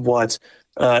 this is what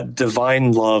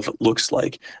divine love looks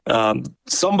like.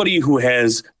 Somebody who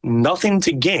has nothing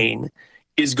to gain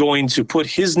is going to put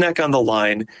his neck on the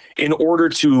line in order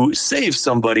to save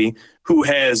somebody who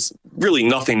has really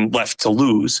nothing left to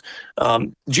lose.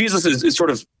 Jesus is sort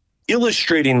of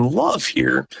illustrating love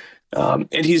here.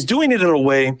 And he's doing it in a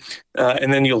way,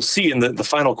 and then you'll see in the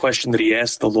final question that he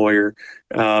asked the lawyer,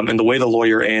 and the way the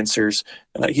lawyer answers,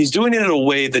 he's doing it in a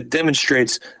way that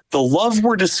demonstrates the love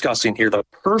we're discussing here, the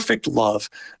perfect love.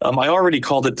 I already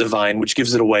called it divine, which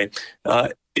gives it away.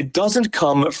 It doesn't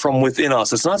come from within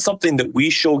us. It's not something that we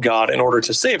show God in order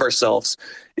to save ourselves.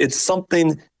 It's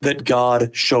something that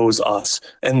God shows us,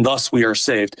 and thus we are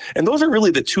saved. And those are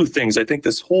really the two things I think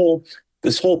this whole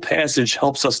passage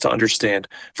helps us to understand.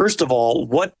 First of all,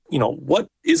 what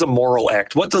is a moral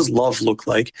act? What does love look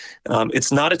like?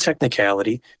 It's not a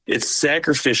technicality. It's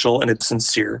sacrificial and it's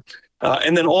sincere.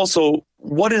 And then also,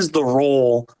 what is the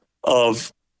role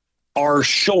of our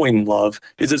showing love?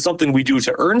 Is it something we do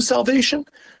to earn salvation?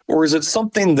 Or is it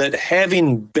something that,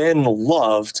 having been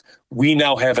loved, we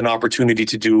now have an opportunity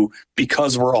to do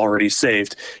because we're already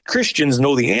saved? Christians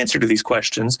know the answer to these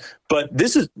questions, but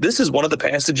this is one of the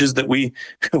passages that we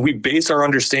base our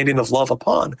understanding of love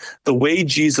upon. The way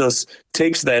Jesus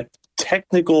takes that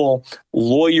technical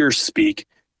lawyer speak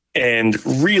and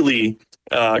really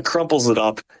crumples it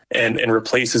up and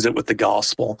replaces it with the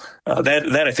gospel.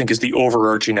 That I think is the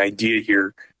overarching idea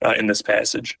here in this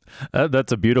passage.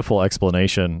 That's a beautiful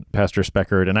explanation, Pastor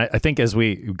Speckert. And I think as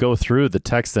we go through the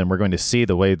text, then we're going to see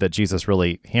the way that Jesus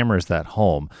really hammers that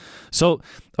home. So,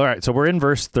 all right, so we're in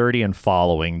verse 30 and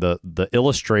following, the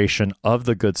illustration of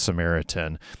the Good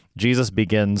Samaritan. Jesus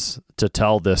begins to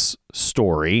tell this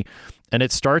story, and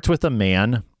it starts with a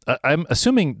man. I'm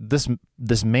assuming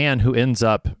this man who ends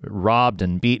up robbed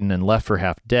and beaten and left for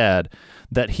half dead,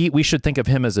 that we should think of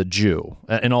him as a Jew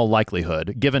in all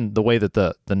likelihood, given the way that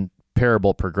the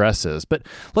parable progresses. But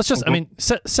let's just,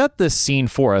 set this scene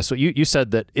for us. So you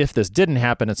said that if this didn't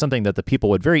happen, it's something that the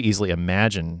people would very easily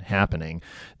imagine happening.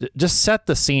 Just set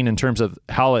the scene in terms of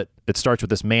how it starts with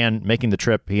this man making the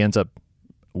trip. He ends up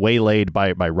waylaid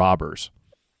by robbers.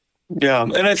 Yeah,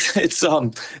 and it's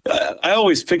I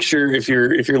always picture, if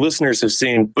your listeners have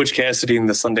seen Butch Cassidy and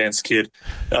the Sundance Kid,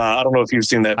 I don't know if you've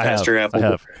seen that, Pastor Apple. I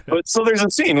have. But so there's a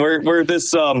scene where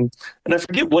this and I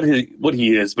forget what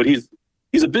he is, but he's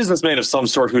a businessman of some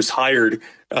sort who's hired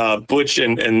Butch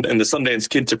and the Sundance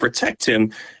Kid to protect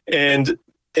him. And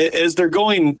as they're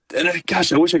going, and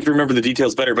gosh, I wish I could remember the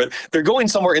details better, but they're going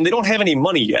somewhere and they don't have any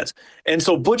money yet. And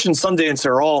so Butch and Sundance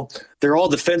they're all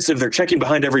defensive. They're checking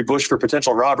behind every bush for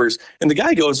potential robbers. And the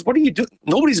guy goes, "What are you doing?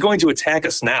 Nobody's going to attack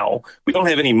us now. We don't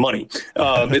have any money.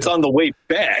 It's on the way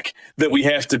back that we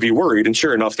have to be worried." And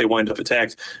sure enough, they wind up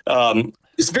attacked.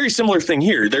 It's a very similar thing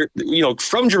here. They're,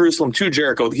 from Jerusalem to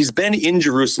Jericho. He's been in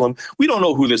Jerusalem. We don't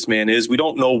know who this man is. We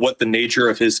don't know what the nature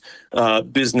of his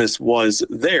business was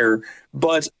there.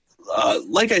 But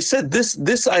like I said,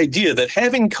 this idea that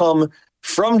having come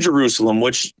from Jerusalem,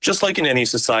 which, just like in any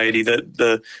society,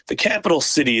 the capital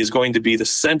city is going to be the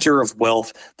center of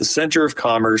wealth, the center of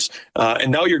commerce,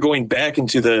 and now you're going back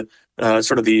into the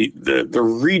sort of the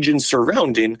region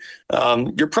surrounding.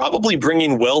 You're probably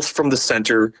bringing wealth from the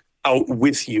center out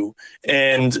with you.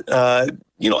 And,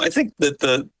 I think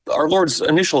that our Lord's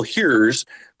initial hearers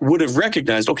would have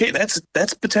recognized, okay,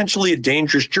 that's potentially a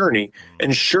dangerous journey.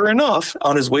 And sure enough,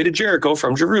 on his way to Jericho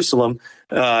from Jerusalem,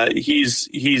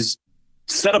 he's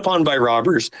set upon by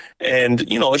robbers. And,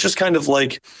 it's just kind of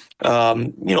like,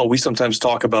 we sometimes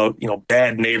talk about,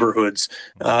 bad neighborhoods.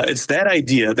 It's that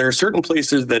idea. There are certain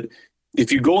places that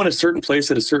if you go in a certain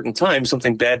place at a certain time,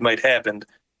 something bad might happen.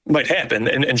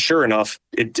 And sure enough,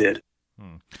 it did.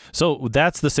 So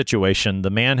that's the situation. The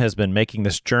man has been making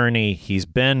this journey. He's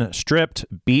been stripped,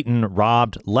 beaten,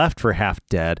 robbed, left for half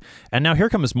dead. And now here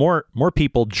comes more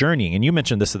people journeying. And you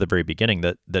mentioned this at the very beginning,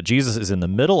 that Jesus is in the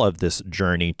middle of this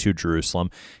journey to Jerusalem.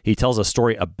 He tells a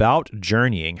story about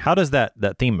journeying. How does that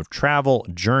theme of travel,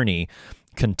 journey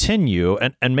continue?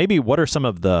 And maybe what are some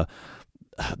of the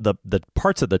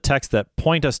parts of the text that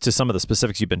point us to some of the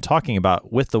specifics you've been talking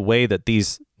about with the way that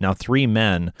these now three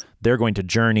men, they're going to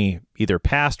journey either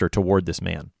past or toward this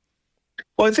man?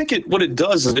 Well, I think what it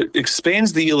does is it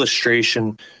expands the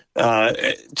illustration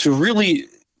to really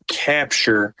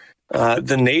capture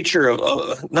the nature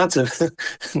of not to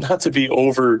not to be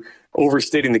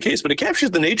overstating the case, but it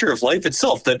captures the nature of life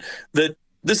itself. That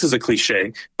this is a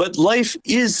cliche, but life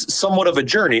is somewhat of a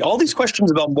journey. All these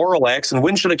questions about moral acts and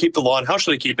when should I keep the law and how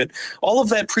should I keep it, all of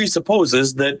that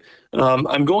presupposes that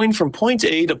I'm going from point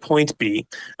A to point B.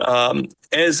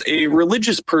 As a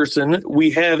religious person,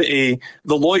 the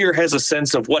lawyer has a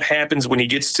sense of what happens when he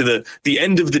gets to the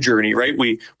end of the journey, right?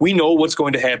 We know what's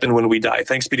going to happen when we die.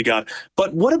 Thanks be to God.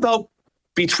 But what about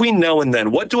between now and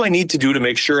then? What do I need to do to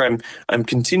make sure I'm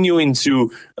continuing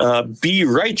to be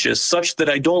righteous such that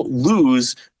I don't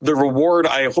lose the reward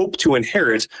I hope to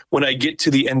inherit when I get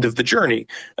to the end of the journey?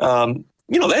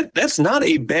 That's not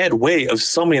a bad way of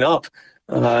summing up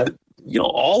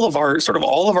all of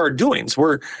our doings.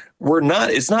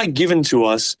 It's not given to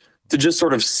us to just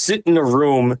sort of sit in a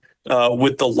room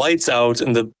with the lights out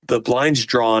and the blinds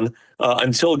drawn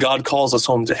until God calls us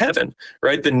home to heaven,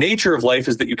 right? The nature of life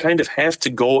is that you kind of have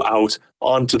to go out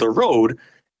onto the road.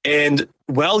 And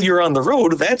while you're on the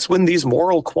road, that's when these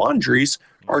moral quandaries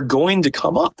are going to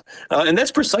come up. And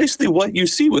that's precisely what you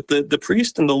see with the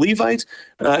priest and the Levite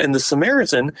and the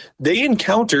Samaritan. They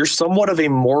encounter somewhat of a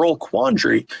moral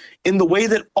quandary in the way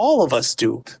that all of us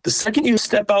do. The second you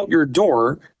step out your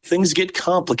door, things get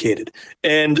complicated.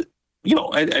 And,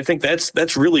 I think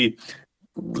that's really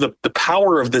the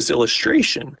power of this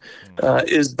illustration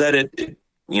is that it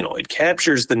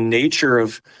captures the nature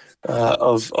of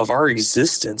our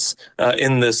existence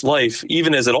in this life,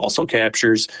 even as it also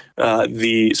captures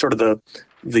the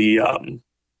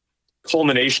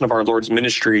culmination of our Lord's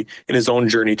ministry in his own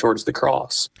journey towards the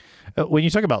cross. When you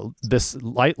talk about this,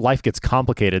 life gets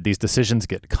complicated, these decisions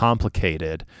get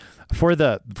complicated. For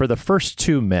the first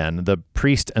two men, the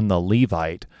priest and the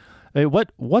Levite,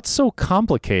 what's so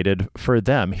complicated for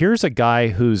them? Here's a guy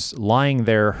who's lying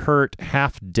there hurt,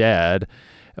 half dead.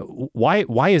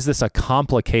 Why is this a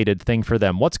complicated thing for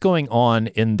them? What's going on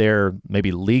in their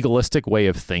maybe legalistic way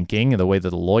of thinking, the way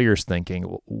that the lawyer's thinking?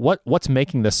 What's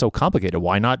making this so complicated?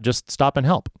 Why not just stop and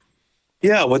help?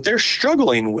 Yeah, what they're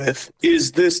struggling with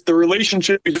is the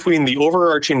relationship between the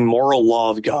overarching moral law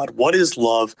of God. What is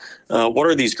love? What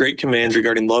are these great commands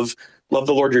regarding love? Love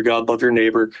the Lord your God, love your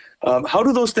neighbor. How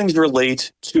do those things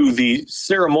relate to the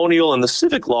ceremonial and the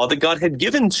civic law that God had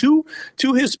given to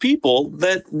his people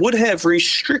that would have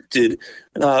restricted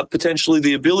potentially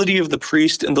the ability of the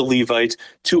priest and the Levite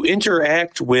to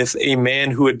interact with a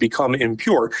man who had become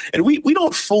impure? And we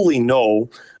don't fully know,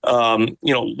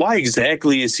 why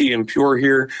exactly is he impure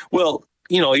here? Well,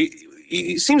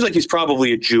 he seems like he's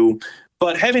probably a Jew.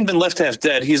 But having been left half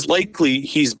dead, he's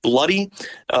bloody,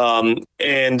 and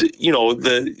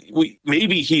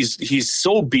maybe he's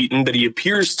so beaten that he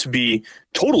appears to be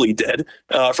totally dead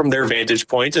from their vantage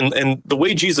point. And the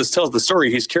way Jesus tells the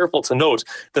story, he's careful to note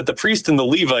that the priest and the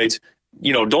Levite,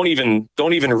 don't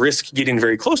even risk getting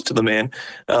very close to the man,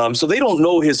 so they don't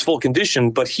know his full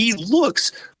condition. But he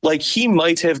looks like he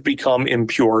might have become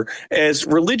impure. As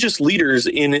religious leaders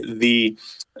in the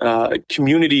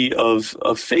community of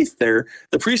faith there,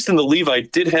 the priest and the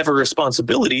Levite did have a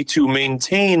responsibility to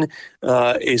maintain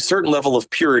a certain level of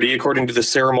purity according to the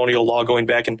ceremonial law going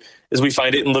back, and as we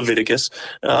find it in Leviticus.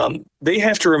 They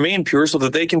have to remain pure so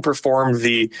that they can perform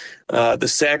the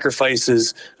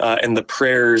sacrifices and the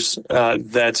prayers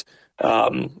that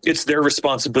it's their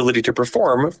responsibility to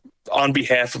perform on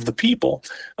behalf of the people.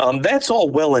 That's all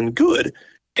well and good.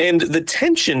 And the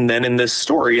tension then in this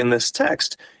story, in this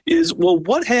text, is, well,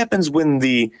 what happens when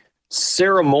the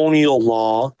ceremonial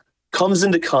law comes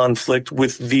into conflict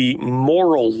with the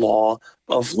moral law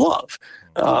of love?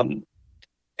 And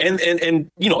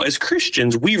as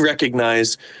Christians, we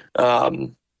recognize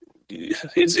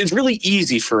it's really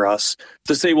easy for us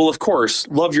to say, well, of course,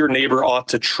 love your neighbor ought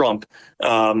to trump,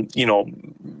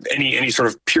 any sort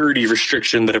of purity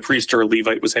restriction that a priest or a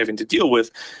Levite was having to deal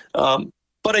with.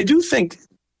 But I do think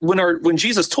when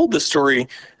Jesus told this story,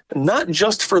 not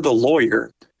just for the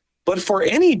lawyer, but for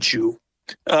any Jew,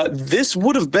 this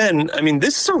would have been,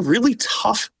 this is a really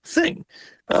tough thing.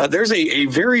 There's a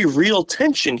very real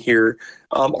tension here.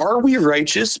 Are we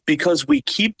righteous because we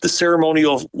keep the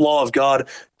ceremonial law of God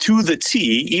to the T,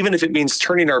 even if it means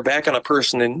turning our back on a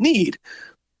person in need?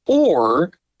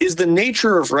 Or is the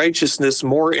nature of righteousness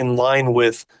more in line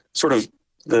with sort of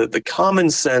the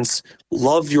common sense,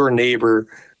 love your neighbor,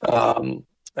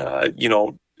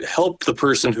 help the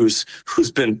person who's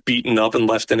been beaten up and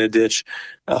left in a ditch?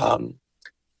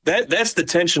 That's the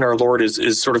tension our Lord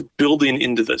is sort of building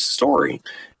into this story.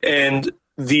 And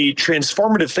the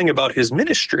transformative thing about his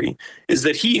ministry is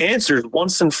that he answered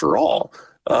once and for all.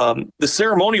 The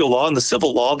ceremonial law and the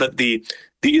civil law that the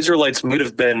Israelites might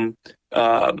have been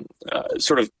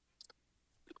sort of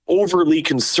overly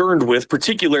concerned with,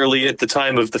 particularly at the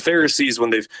time of the Pharisees when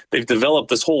they've developed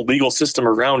this whole legal system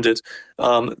around it,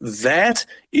 that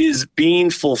is being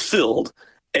fulfilled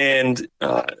and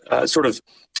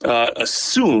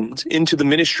assumed into the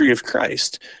ministry of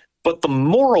Christ. But the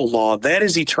moral law, that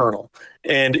is eternal.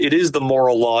 And it is the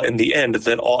moral law in the end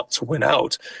that ought to win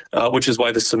out, which is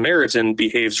why the Samaritan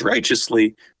behaves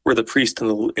righteously where the priest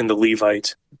and the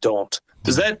Levite don't.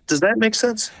 Does that make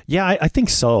sense? Yeah, I think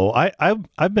so.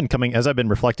 I've been coming, as I've been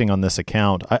reflecting on this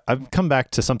account, I've come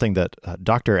back to something that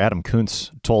Dr. Adam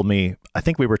Kuntz told me. I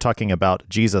think we were talking about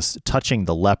Jesus touching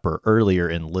the leper earlier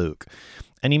in Luke.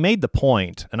 And he made the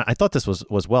point, and I thought this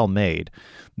was well made,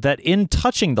 that in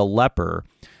touching the leper,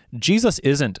 Jesus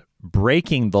isn't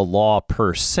breaking the law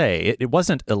per se. It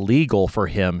wasn't illegal for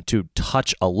him to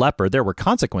touch a leper. There were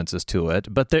consequences to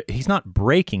it, but he's not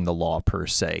breaking the law per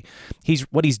se.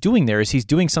 What he's doing there is he's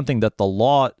doing something that the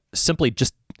law simply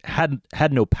just had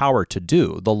no power to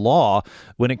do. The law,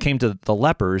 when it came to the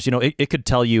lepers, it could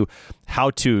tell you how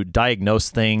to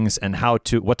diagnose things and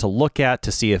what to look at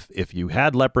to see if you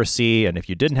had leprosy and if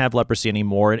you didn't have leprosy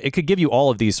anymore. It could give you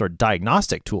all of these sort of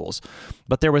diagnostic tools,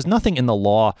 but there was nothing in the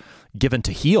law given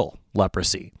to heal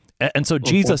leprosy. And so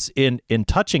Jesus, in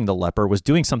touching the leper, was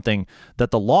doing something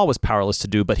that the law was powerless to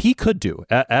do, but he could do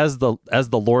as the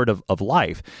Lord of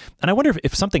life. And I wonder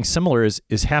if something similar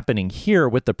is happening here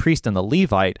with the priest and the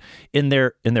Levite in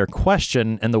their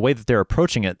question and the way that they're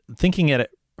approaching it, thinking at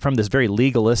it from this very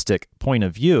legalistic point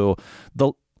of view.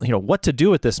 What to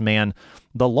do with this man?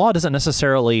 The law doesn't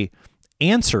necessarily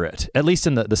answer it, at least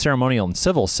in the ceremonial and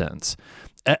civil sense.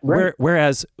 Right.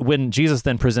 Whereas when Jesus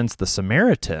then presents the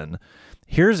Samaritan,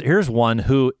 here's one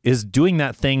who is doing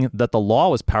that thing that the law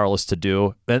was powerless to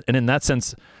do. And in that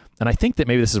sense, and I think that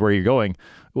maybe this is where you're going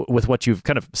with what you've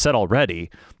kind of said already,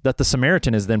 that the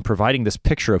Samaritan is then providing this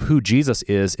picture of who Jesus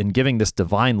is and giving this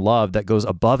divine love that goes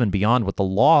above and beyond what the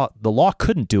law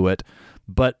couldn't do it,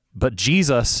 but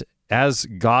Jesus, as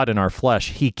God in our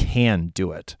flesh, he can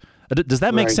do it. Does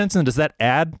that make sense? And does that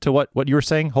add to what you were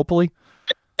saying, hopefully?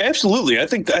 Absolutely. I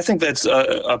think that's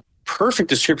a perfect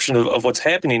description of what's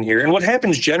happening here and what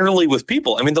happens generally with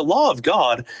people. I mean, the law of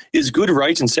God is good,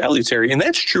 right, and salutary, and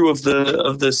that's true of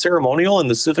the ceremonial and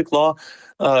the civic law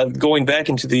going back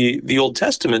into the Old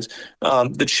Testament.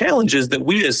 The challenge is that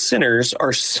we as sinners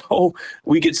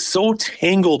we get so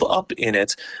tangled up in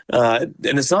it, and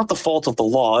it's not the fault of the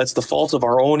law; it's the fault of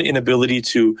our own inability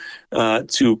to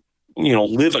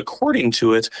live according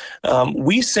to it.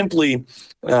 We simply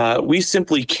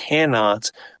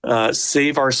cannot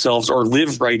save ourselves or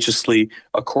live righteously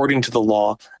according to the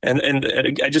law. And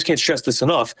I just can't stress this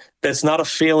enough. That's not a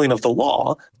failing of the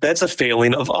law. That's a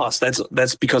failing of us.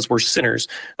 That's because we're sinners.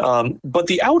 But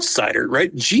the outsider,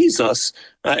 right? Jesus,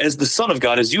 as the Son of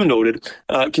God, as you noted,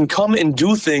 can come and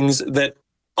do things that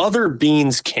other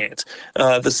beings can't.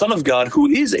 The Son of God, who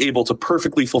is able to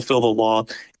perfectly fulfill the law,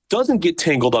 doesn't get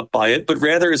tangled up by it, but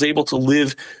rather is able to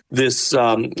live this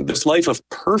life of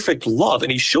perfect love,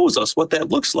 and he shows us what that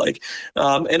looks like.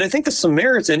 And I think the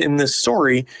Samaritan in this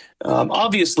story,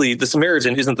 obviously, the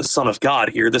Samaritan isn't the Son of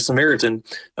God here. The Samaritan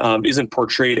isn't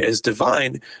portrayed as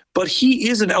divine, but he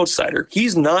is an outsider.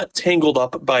 He's not tangled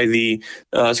up by the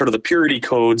sort of the purity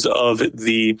codes of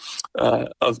the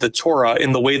Torah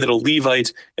in the way that a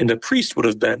Levite and a priest would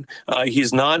have been.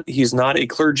 He's not a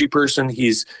clergy person.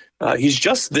 He's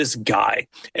just this guy.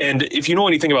 And if you know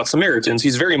anything about Samaritans,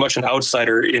 he's very much an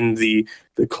outsider in the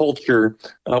culture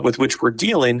with which we're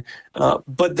dealing.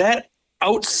 But that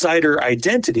outsider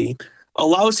identity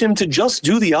allows him to just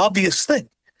do the obvious thing.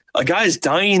 A guy's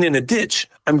dying in a ditch.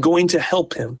 I'm going to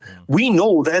help him. We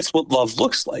know that's what love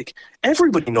looks like.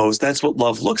 Everybody knows that's what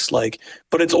love looks like.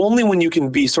 But it's only when you can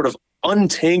be sort of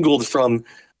untangled from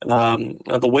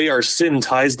the way our sin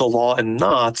ties the law in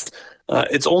knots.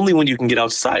 It's only when you can get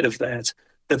outside of that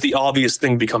the obvious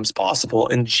thing becomes possible.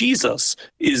 And Jesus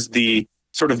is the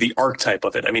sort of the archetype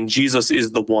of it. I mean, Jesus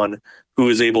is the one who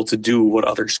is able to do what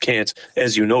others can't,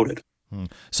 as you noted.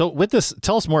 So with this,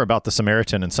 tell us more about the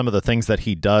Samaritan and some of the things that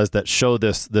he does that show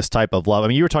this type of love. I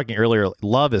mean, you were talking earlier,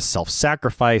 love is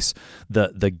self-sacrifice.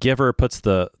 The giver puts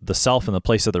the self in the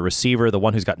place of the receiver. The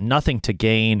one who's got nothing to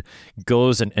gain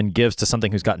goes and gives to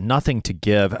something who's got nothing to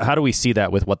give. How do we see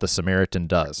that with what the Samaritan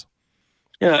does?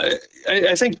 Yeah,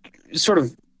 I think sort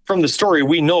of from the story,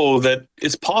 we know that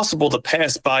it's possible to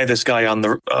pass by this guy on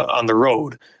the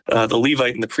road. The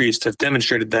Levite and the priest have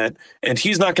demonstrated that, and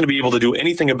he's not going to be able to do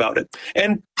anything about it.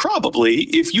 And probably,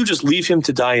 if you just leave him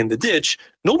to die in the ditch,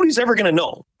 nobody's ever going to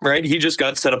know, right? He just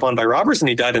got set upon by robbers and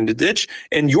he died in the ditch,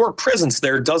 and your presence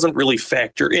there doesn't really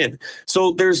factor in.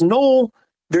 So there's no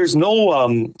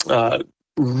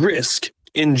risk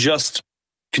in just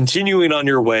continuing on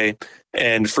your way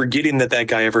and forgetting that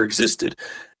guy ever existed.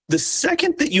 The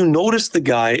second that you notice the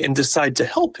guy and decide to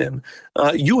help him,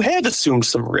 you have assumed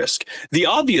some risk. The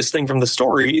obvious thing from the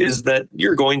story is that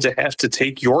you're going to have to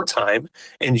take your time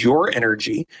and your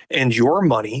energy and your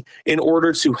money in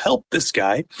order to help this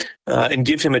guy and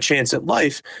give him a chance at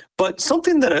life. But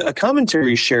something that a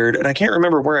commentary shared, and I can't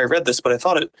remember where I read this, but I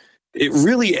thought it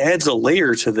really adds a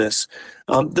layer to this.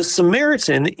 The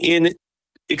Samaritan, in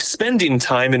expending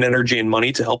time and energy and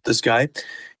money to help this guy,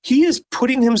 he is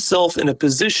putting himself in a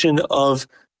position of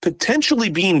potentially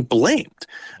being blamed.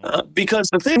 Because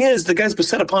the thing is, the guy's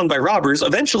beset upon by robbers.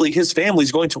 Eventually, his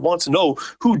family's going to want to know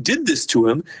who did this to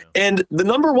him. And the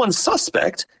number one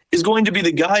suspect is going to be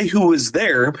the guy who was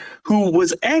there, who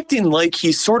was acting like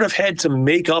he sort of had to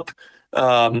make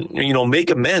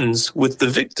amends with the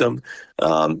victim.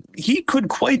 He could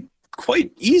quite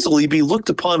easily be looked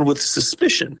upon with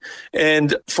suspicion.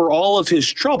 And for all of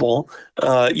his trouble,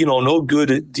 no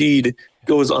good deed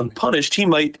goes unpunished. He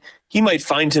might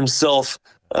find himself,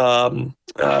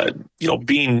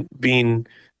 being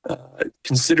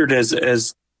considered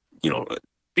as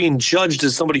being judged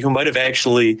as somebody who might have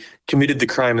actually committed the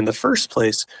crime in the first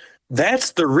place.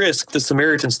 That's the risk the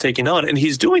Samaritan's taking on, and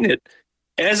he's doing it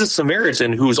as a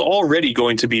Samaritan who's already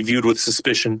going to be viewed with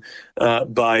suspicion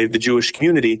by the Jewish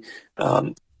community.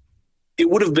 It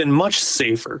would have been much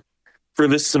safer for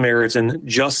this Samaritan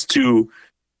just to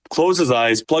close his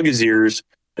eyes, plug his ears,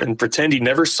 and pretend he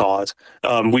never saw it.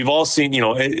 We've all seen,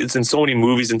 it's in so many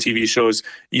movies and TV shows.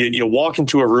 You walk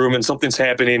into a room and something's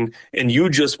happening and you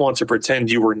just want to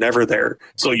pretend you were never there.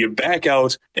 So you back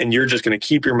out and you're just going to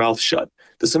keep your mouth shut.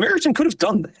 The Samaritan could have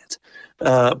done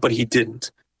that, but he didn't.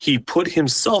 He put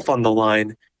himself on the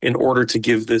line in order to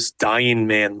give this dying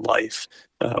man life,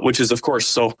 which is, of course,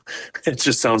 so it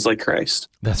just sounds like Christ.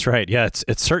 That's right. Yeah,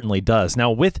 it certainly does. Now,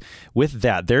 with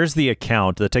that, there's the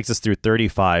account that takes us through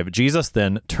 35. Jesus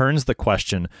then turns the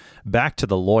question back to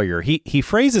the lawyer. He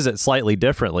phrases it slightly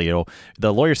differently.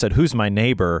 The lawyer said, "Who's my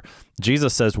neighbor?"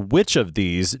 Jesus says, "Which of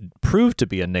these proved to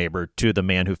be a neighbor to the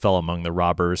man who fell among the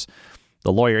robbers?"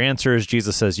 The lawyer answers.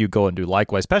 Jesus says, "You go and do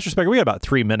likewise." Pastor Specker, we got about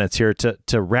 3 minutes here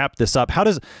to wrap this up. How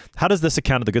does this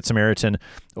account of the Good Samaritan,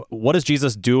 what does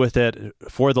Jesus do with it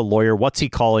for the lawyer? What's he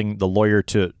calling the lawyer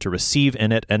to receive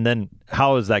in it? And then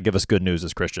how does that give us good news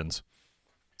as Christians?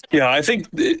 Yeah, I think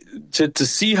to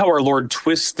see how our Lord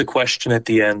twists the question at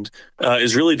the end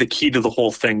is really the key to the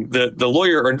whole thing. The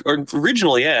lawyer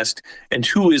originally asked, "And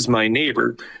who is my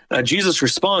neighbor?" Jesus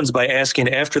responds by asking,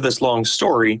 after this long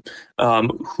story,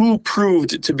 who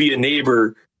proved to be a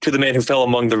neighbor to the man who fell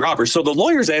among the robbers. So the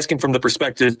lawyer's asking from the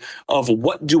perspective of,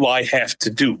 what do I have to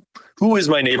do? Who is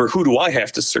my neighbor? Who do I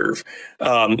have to serve?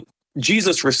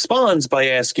 Jesus responds by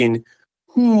asking,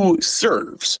 who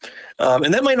serves?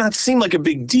 And that might not seem like a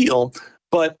big deal,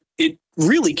 but it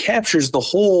really captures the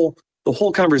whole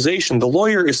conversation. The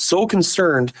lawyer is so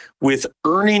concerned with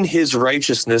earning his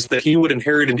righteousness that he would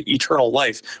inherit an eternal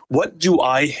life. What do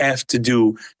I have to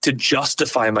do to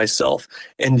justify myself?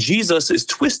 And Jesus is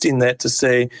twisting that to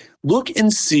say, look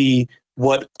and see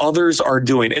what others are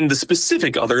doing. And the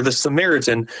specific other, the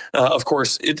Samaritan, of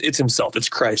course, it's himself, it's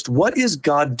Christ. What is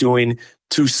God doing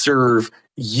to serve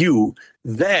you?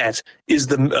 That is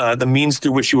the means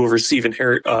through which you will receive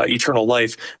eternal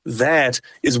life. That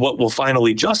is what will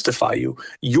finally justify you.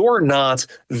 You're not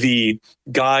the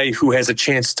guy who has a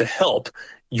chance to help.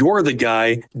 You're the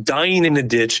guy dying in a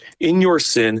ditch in your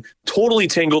sin, totally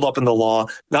tangled up in the law,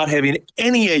 not having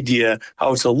any idea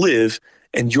how to live.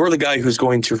 And you're the guy who's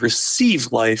going to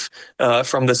receive life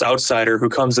from this outsider who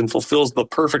comes and fulfills the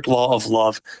perfect law of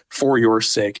love for your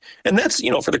sake. And that's,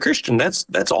 for the Christian,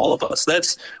 that's all of us.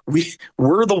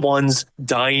 We're the ones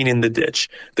dying in the ditch.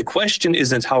 The question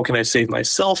isn't, how can I save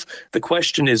myself? The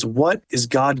question is, what is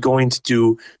God going to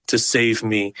do to save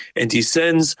me? And he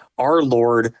sends our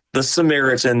Lord, the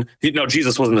Samaritan. No,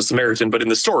 Jesus wasn't a Samaritan, but in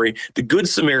the story, the Good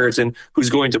Samaritan, who's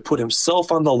going to put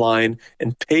himself on the line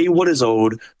and pay what is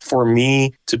owed for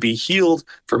me to be healed,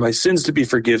 for my sins to be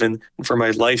forgiven, and for my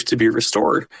life to be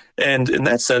restored. And in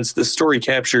that sense, this story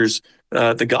captures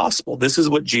the gospel. This is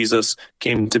what Jesus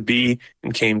came to be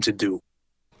and came to do.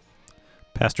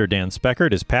 Pastor Dan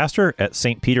Speckert is pastor at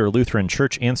St. Peter Lutheran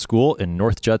Church and School in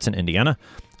North Judson, Indiana,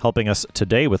 helping us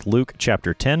today with Luke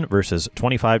chapter 10, verses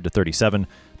 25 to 37.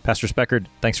 Pastor Speckert,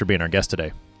 thanks for being our guest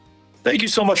today. Thank you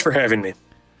so much for having me.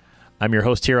 I'm your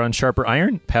host here on Sharper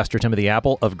Iron, Pastor Timothy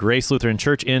Apple of Grace Lutheran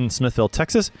Church in Smithville,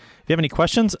 Texas. If you have any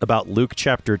questions about Luke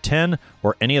chapter 10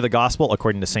 or any of the gospel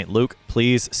according to St. Luke,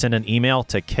 please send an email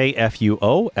to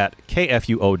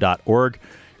kfuo@kfuo.org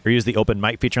or use the open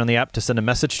mic feature on the app to send a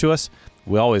message to us.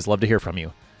 We always love to hear from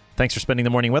you. Thanks for spending the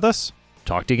morning with us.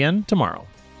 Talk to you again tomorrow.